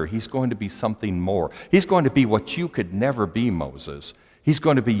minister, he's going to be something more. He's going to be what you could never be, Moses. He's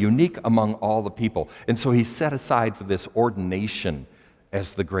going to be unique among all the people. And so he's set aside for this ordination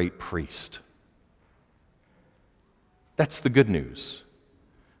as the great priest. That's the good news.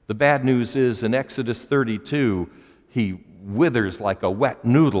 The bad news is in Exodus 32, he withers like a wet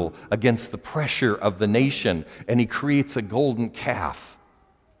noodle against the pressure of the nation, and he creates a golden calf.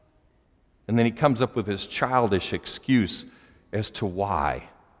 And then he comes up with his childish excuse as to why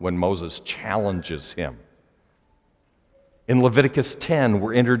when Moses challenges him. In Leviticus 10,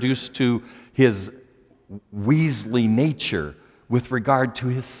 we're introduced to his weaselly nature with regard to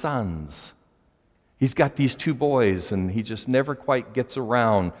his sons. He's got these two boys, and he just never quite gets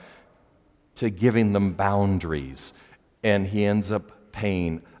around to giving them boundaries. And he ends up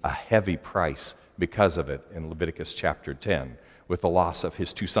paying a heavy price because of it in Leviticus chapter 10 with the loss of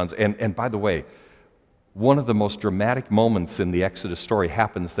his two sons. And by the way, one of the most dramatic moments in the Exodus story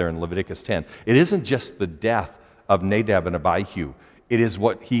happens there in Leviticus 10. It isn't just the death of Nadab and Abihu. It is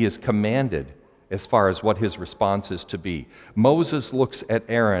what he is commanded as far as what his response is to be. Moses looks at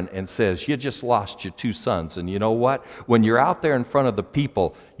Aaron and says, you just lost your two sons, and you know what? When you're out there in front of the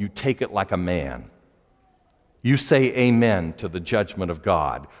people, you take it like a man. You say amen to the judgment of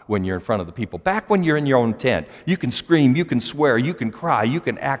God when you're in front of the people. Back when you're in your own tent, you can scream, you can swear, you can cry, you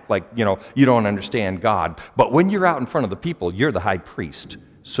can act like, you don't understand God. But when you're out in front of the people, you're the high priest.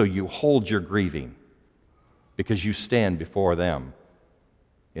 So you hold your grieving because you stand before them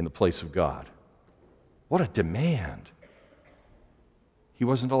in the place of God. What a demand. He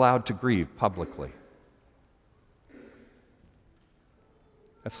wasn't allowed to grieve publicly.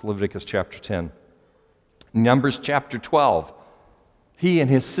 That's Leviticus chapter 10. Numbers chapter 12. He and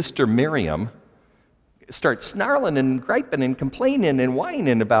his sister Miriam start snarling and griping and complaining and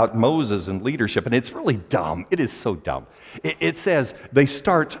whining about Moses and leadership, and it's really dumb. It is so dumb. It says they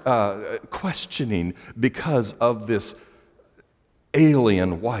start questioning because of this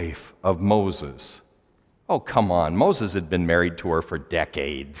alien wife of Moses. Oh, come on. Moses had been married to her for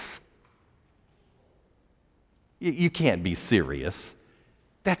decades. You can't be serious.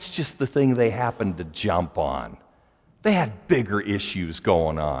 That's just the thing they happened to jump on. They had bigger issues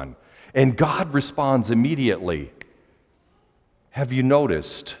going on. And God responds immediately. Have you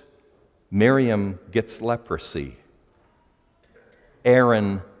noticed? Miriam gets leprosy.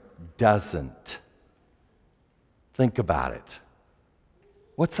 Aaron doesn't. Think about it.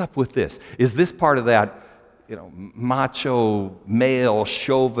 What's up with this? Is this part of that macho, male,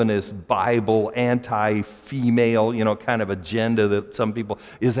 chauvinist, Bible, anti-female, kind of agenda that some people,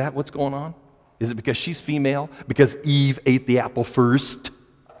 is that what's going on? Is it because she's female? Because Eve ate the apple first?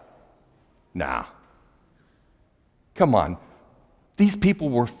 Nah. Come on. These people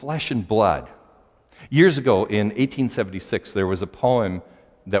were flesh and blood. Years ago, in 1876, there was a poem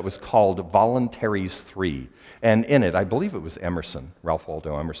that was called Voluntaries 3. And in it, I believe it was Emerson, Ralph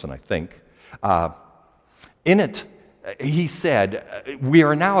Waldo Emerson, I think. In it, he said, we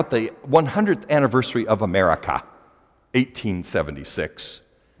are now at the 100th anniversary of America, 1876.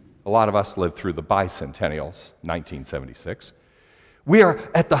 A lot of us lived through the bicentennials, 1976. We are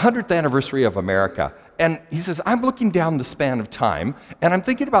at the 100th anniversary of America. And he says, I'm looking down the span of time, and I'm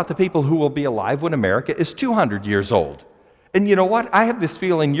thinking about the people who will be alive when America is 200 years old. And you know what? I have this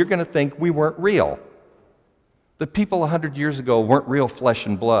feeling you're going to think we weren't real. The people 100 years ago weren't real flesh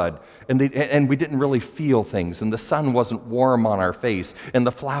and blood, and we didn't really feel things, and the sun wasn't warm on our face, and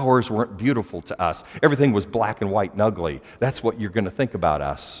the flowers weren't beautiful to us. Everything was black and white and ugly. That's what you're going to think about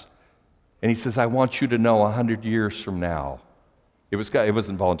us. And he says, I want you to know 100 years from now. It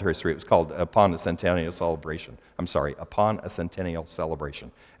wasn't Voluntary 3. It was called Upon a Centennial Celebration. I'm sorry, Upon a Centennial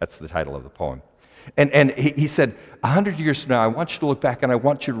Celebration. That's the title of the poem. And he said, 100 years from now, I want you to look back and I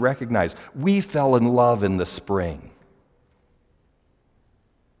want you to recognize we fell in love in the spring.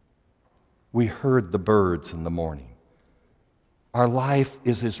 We heard the birds in the morning. Our life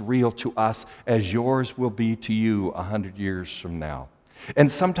is as real to us as yours will be to you 100 years from now.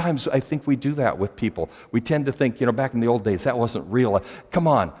 And sometimes I think we do that with people. We tend to think, back in the old days, that wasn't real. Come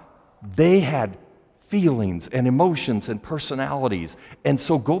on, they had feelings and emotions and personalities. And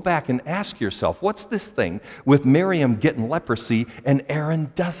so go back and ask yourself, what's this thing with Miriam getting leprosy and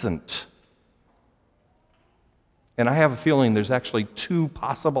Aaron doesn't? And I have a feeling there's actually two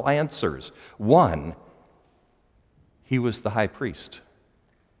possible answers. One, he was the high priest.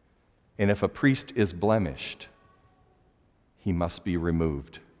 And if a priest is blemished, he must be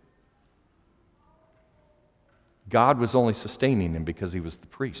removed. God was only sustaining him because he was the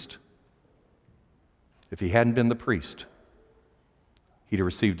priest. If he hadn't been the priest, he'd have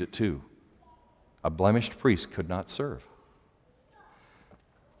received it too. A blemished priest could not serve.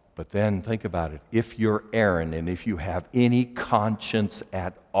 But then think about it. If you're Aaron and if you have any conscience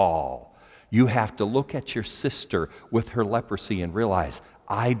at all, You have to look at your sister with her leprosy and realize,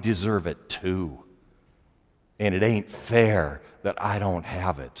 I deserve it too. And it ain't fair that I don't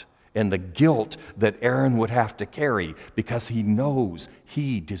have it. And the guilt that Aaron would have to carry because he knows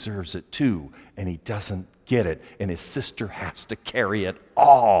he deserves it too, and he doesn't get it, and his sister has to carry it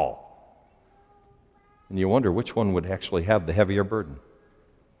all. And you wonder which one would actually have the heavier burden.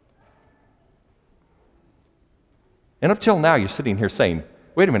 And up till now, you're sitting here saying,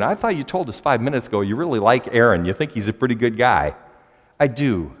 wait a minute, I thought you told us 5 minutes ago you really like Aaron. You think he's a pretty good guy. I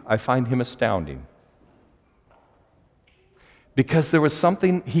do. I find him astounding. Because there was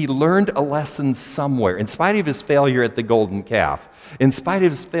something, he learned a lesson somewhere. In spite of his failure at the golden calf, in spite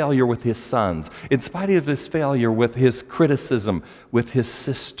of his failure with his sons, in spite of his failure with his criticism with his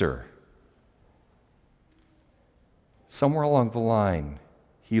sister, somewhere along the line,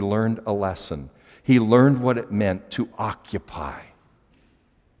 he learned a lesson. He learned what it meant to occupy,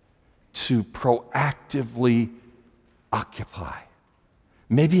 to proactively occupy.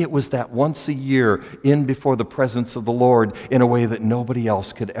 Maybe it was that once a year in before the presence of the Lord in a way that nobody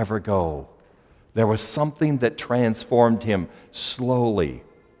else could ever go. There was something that transformed him slowly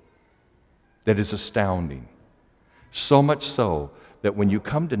that is astounding. So much so that when you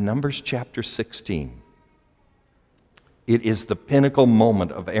come to Numbers chapter 16, it is the pinnacle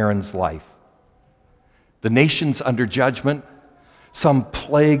moment of Aaron's life. The nation's under judgment. Some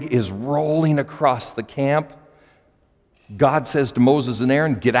plague is rolling across the camp. God says to Moses and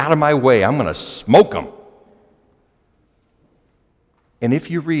Aaron, get out of my way. I'm going to smoke them. And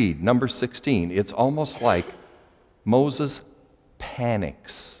if you read number 16, it's almost like Moses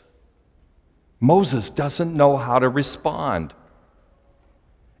panics. Moses doesn't know how to respond.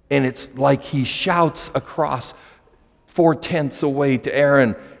 And it's like he shouts across 4 tents away to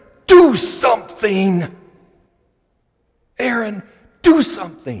Aaron, do something! Aaron, do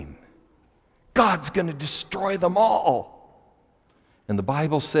something! God's going to destroy them all. And the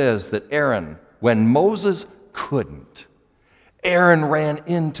Bible says that Aaron, when Moses couldn't, Aaron ran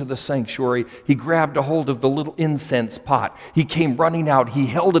into the sanctuary. He grabbed a hold of the little incense pot. He came running out. He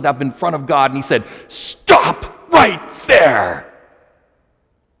held it up in front of God and he said, stop right there!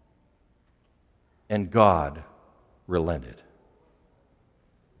 And God relented.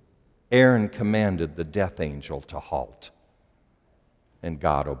 Aaron commanded the death angel to halt, and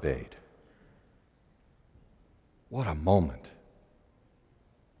God obeyed. What a moment.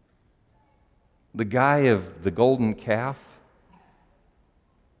 The guy of the golden calf,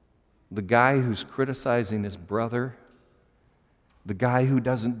 the guy who's criticizing his brother, the guy who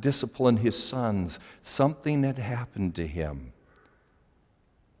doesn't discipline his sons, something had happened to him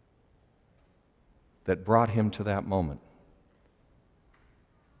that brought him to that moment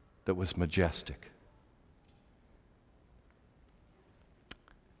that was majestic.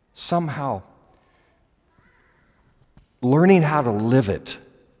 Somehow, learning how to live it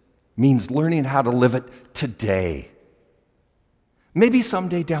means learning how to live it today. Maybe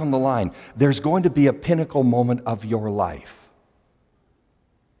someday down the line, there's going to be a pinnacle moment of your life.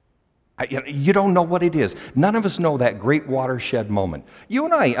 You don't know what it is. None of us know that great watershed moment. You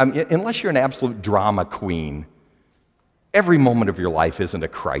and I unless you're an absolute drama queen, every moment of your life isn't a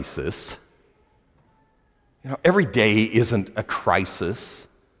crisis. Every day isn't a crisis.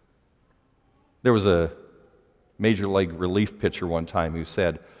 There was a Major League relief pitcher one time who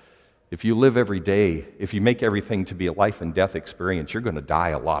said, if you live every day, if you make everything to be a life and death experience, you're going to die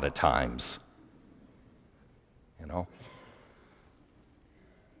a lot of times.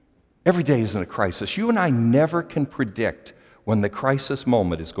 Every day isn't a crisis. You and I never can predict when the crisis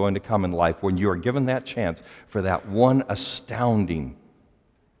moment is going to come in life, when you are given that chance for that one astounding,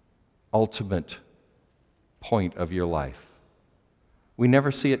 ultimate point of your life. We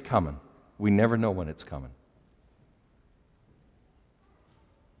never see it coming. We never know when it's coming.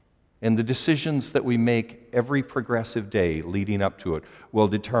 And the decisions that we make every progressive day leading up to it will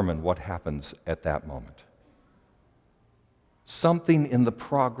determine what happens at that moment. Something in the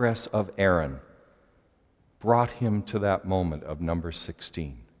progress of Aaron brought him to that moment of number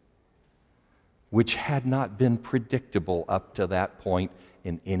 16, which had not been predictable up to that point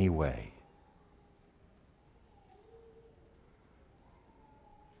in any way.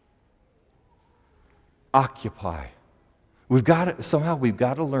 Occupy. We've got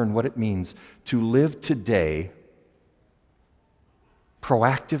to learn what it means to live today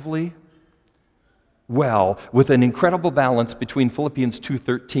proactively, well, with an incredible balance between Philippians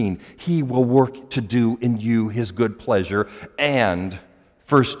 2:13, He will work to do in you His good pleasure, and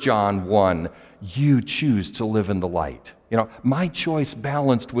 1 John 1, you choose to live in the light. My choice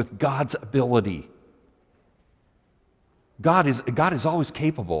balanced with God's ability. God is always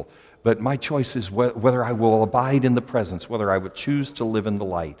capable, but my choice is whether I will abide in the presence, whether I would choose to live in the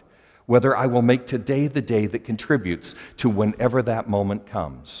light, whether I will make today the day that contributes to whenever that moment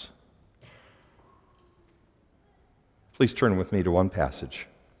comes. Please turn with me to one passage,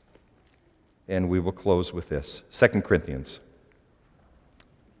 and we will close with this. 2 Corinthians.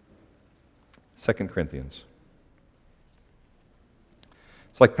 2 Corinthians.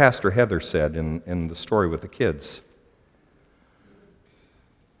 It's like Pastor Heather said in the story with the kids.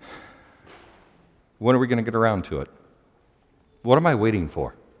 When are we going to get around to it? What am I waiting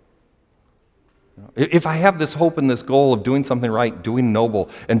for? If I have this hope and this goal of doing something right, doing noble,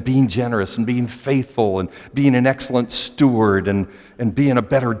 and being generous, and being faithful, and being an excellent steward, and being a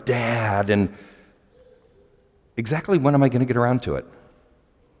better dad, and exactly when am I going to get around to it?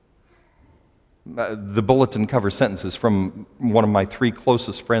 The bulletin cover sentences from one of my 3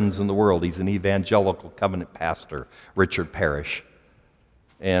 closest friends in the world. He's an evangelical covenant pastor, Richard Parrish.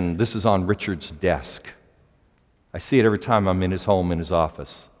 And this is on Richard's desk. I see it every time I'm in his home, in his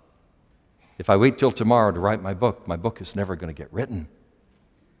office. If I wait till tomorrow to write my book is never going to get written.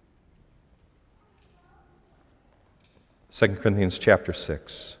 2 Corinthians chapter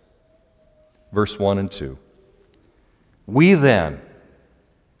 6, verse 1 and 2. We then,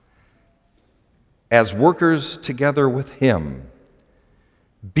 as workers together with him,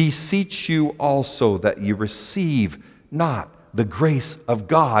 beseech you also that you receive not the grace of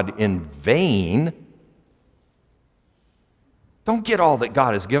God in vain. Don't get all that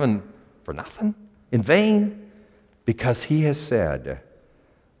God has given for nothing, in vain, because he has said,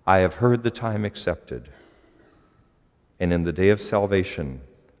 I have heard the time accepted, and in the day of salvation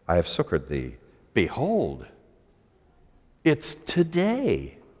I have succored thee. Behold, it's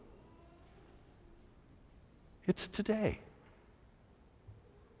today. It's today.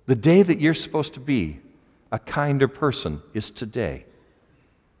 The day that you're supposed to be a kinder person is today.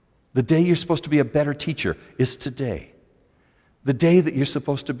 The day you're supposed to be a better teacher is today. The day that you're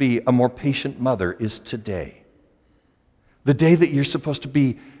supposed to be a more patient mother is today. The day that you're supposed to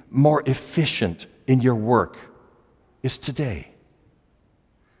be more efficient in your work is today.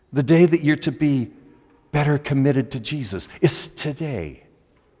 The day that you're to be better committed to Jesus is today.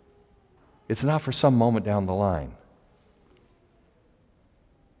 It's not for some moment down the line.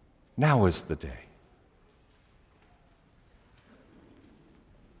 Now is the day.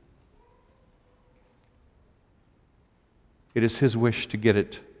 It is his wish to get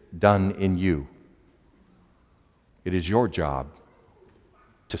it done in you. It is your job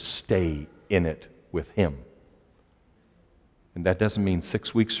to stay in it with him. And that doesn't mean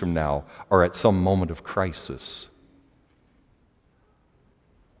 6 weeks from now or at some moment of crisis.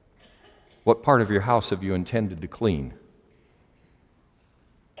 What part of your house have you intended to clean?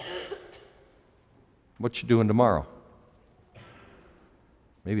 What you doing tomorrow?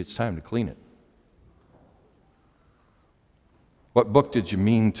 Maybe it's time to clean it. What book did you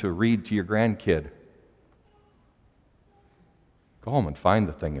mean to read to your grandkid? Go home and find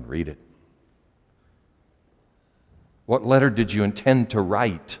the thing and read it. What letter did you intend to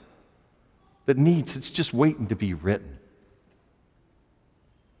write it's just waiting to be written?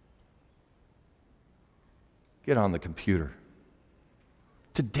 Get on the computer.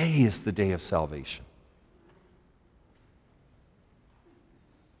 Today is the day of salvation.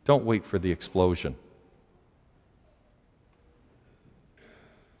 Don't wait for the explosion.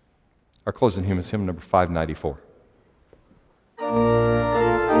 Our closing hymn is hymn number 594.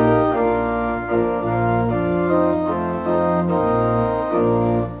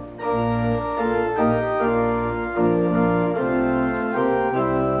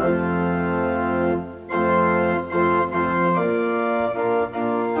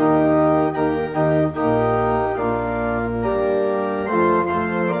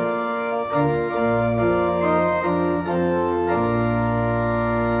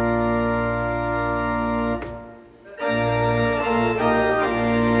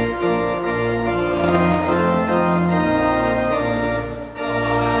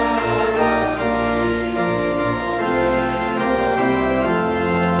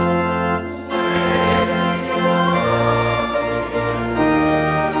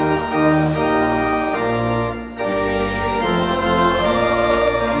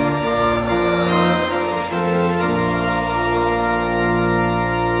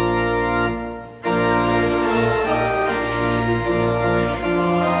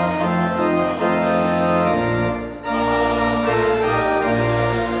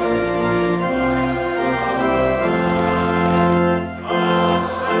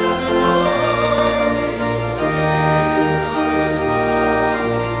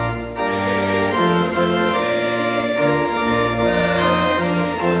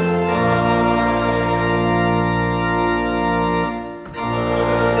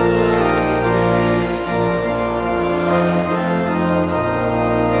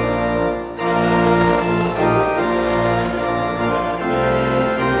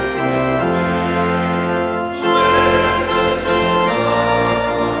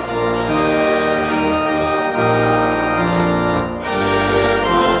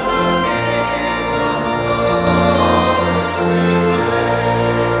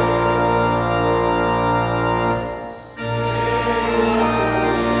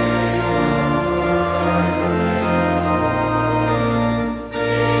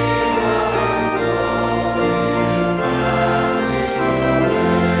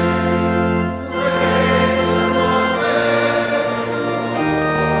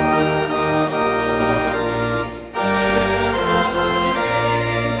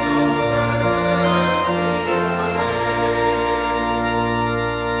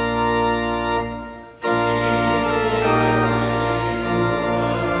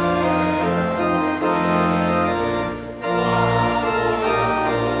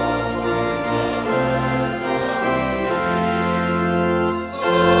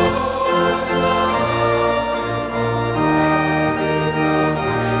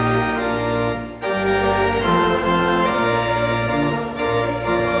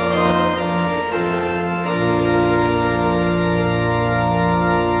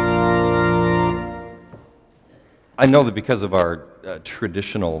 I know that because of our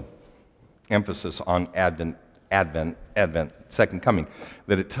traditional emphasis on Advent, Second Coming,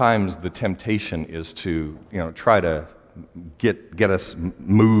 that at times the temptation is to, try to get us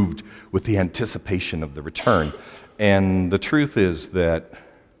moved with the anticipation of the return. And the truth is that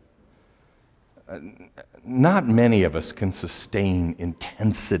not many of us can sustain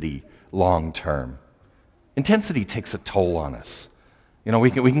intensity long term. Intensity takes a toll on us. We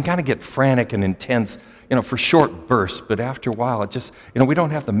can kind of get frantic and intense, for short bursts, but after a while, it just, we don't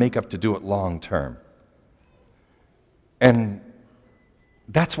have the makeup to do it long term. And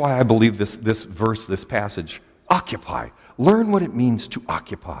that's why I believe this verse, this passage, occupy. Learn what it means to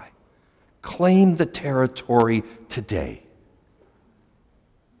occupy. Claim the territory today.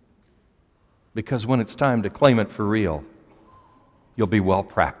 Because when it's time to claim it for real, you'll be well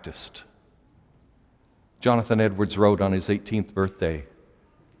practiced. Jonathan Edwards wrote on his 18th birthday,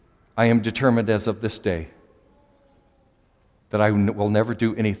 "I am determined as of this day that I will never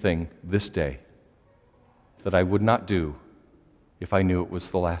do anything this day that I would not do if I knew it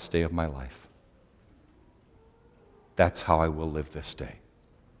was the last day of my life. That's how I will live this day."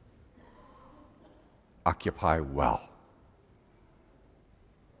 Occupy well.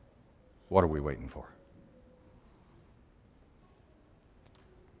 What are we waiting for?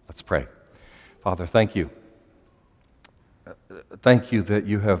 Let's pray. Father, thank you. Thank you that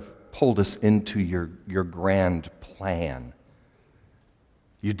you have pulled us into your grand plan.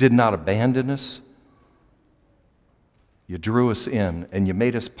 You did not abandon us. You drew us in, and you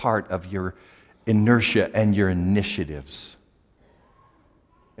made us part of your inertia and your initiatives.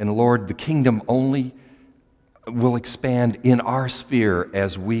 And Lord, the kingdom only will expand in our sphere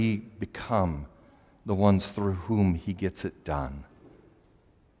as we become the ones through whom he gets it done.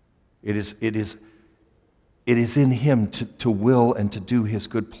 It is in him to will and to do his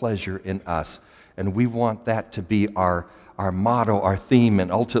good pleasure in us. And we want that to be our motto, our theme,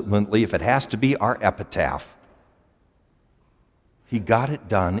 and ultimately, if it has to be, our epitaph. He got it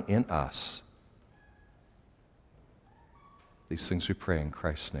done in us. These things we pray in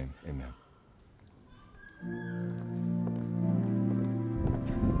Christ's name. Amen.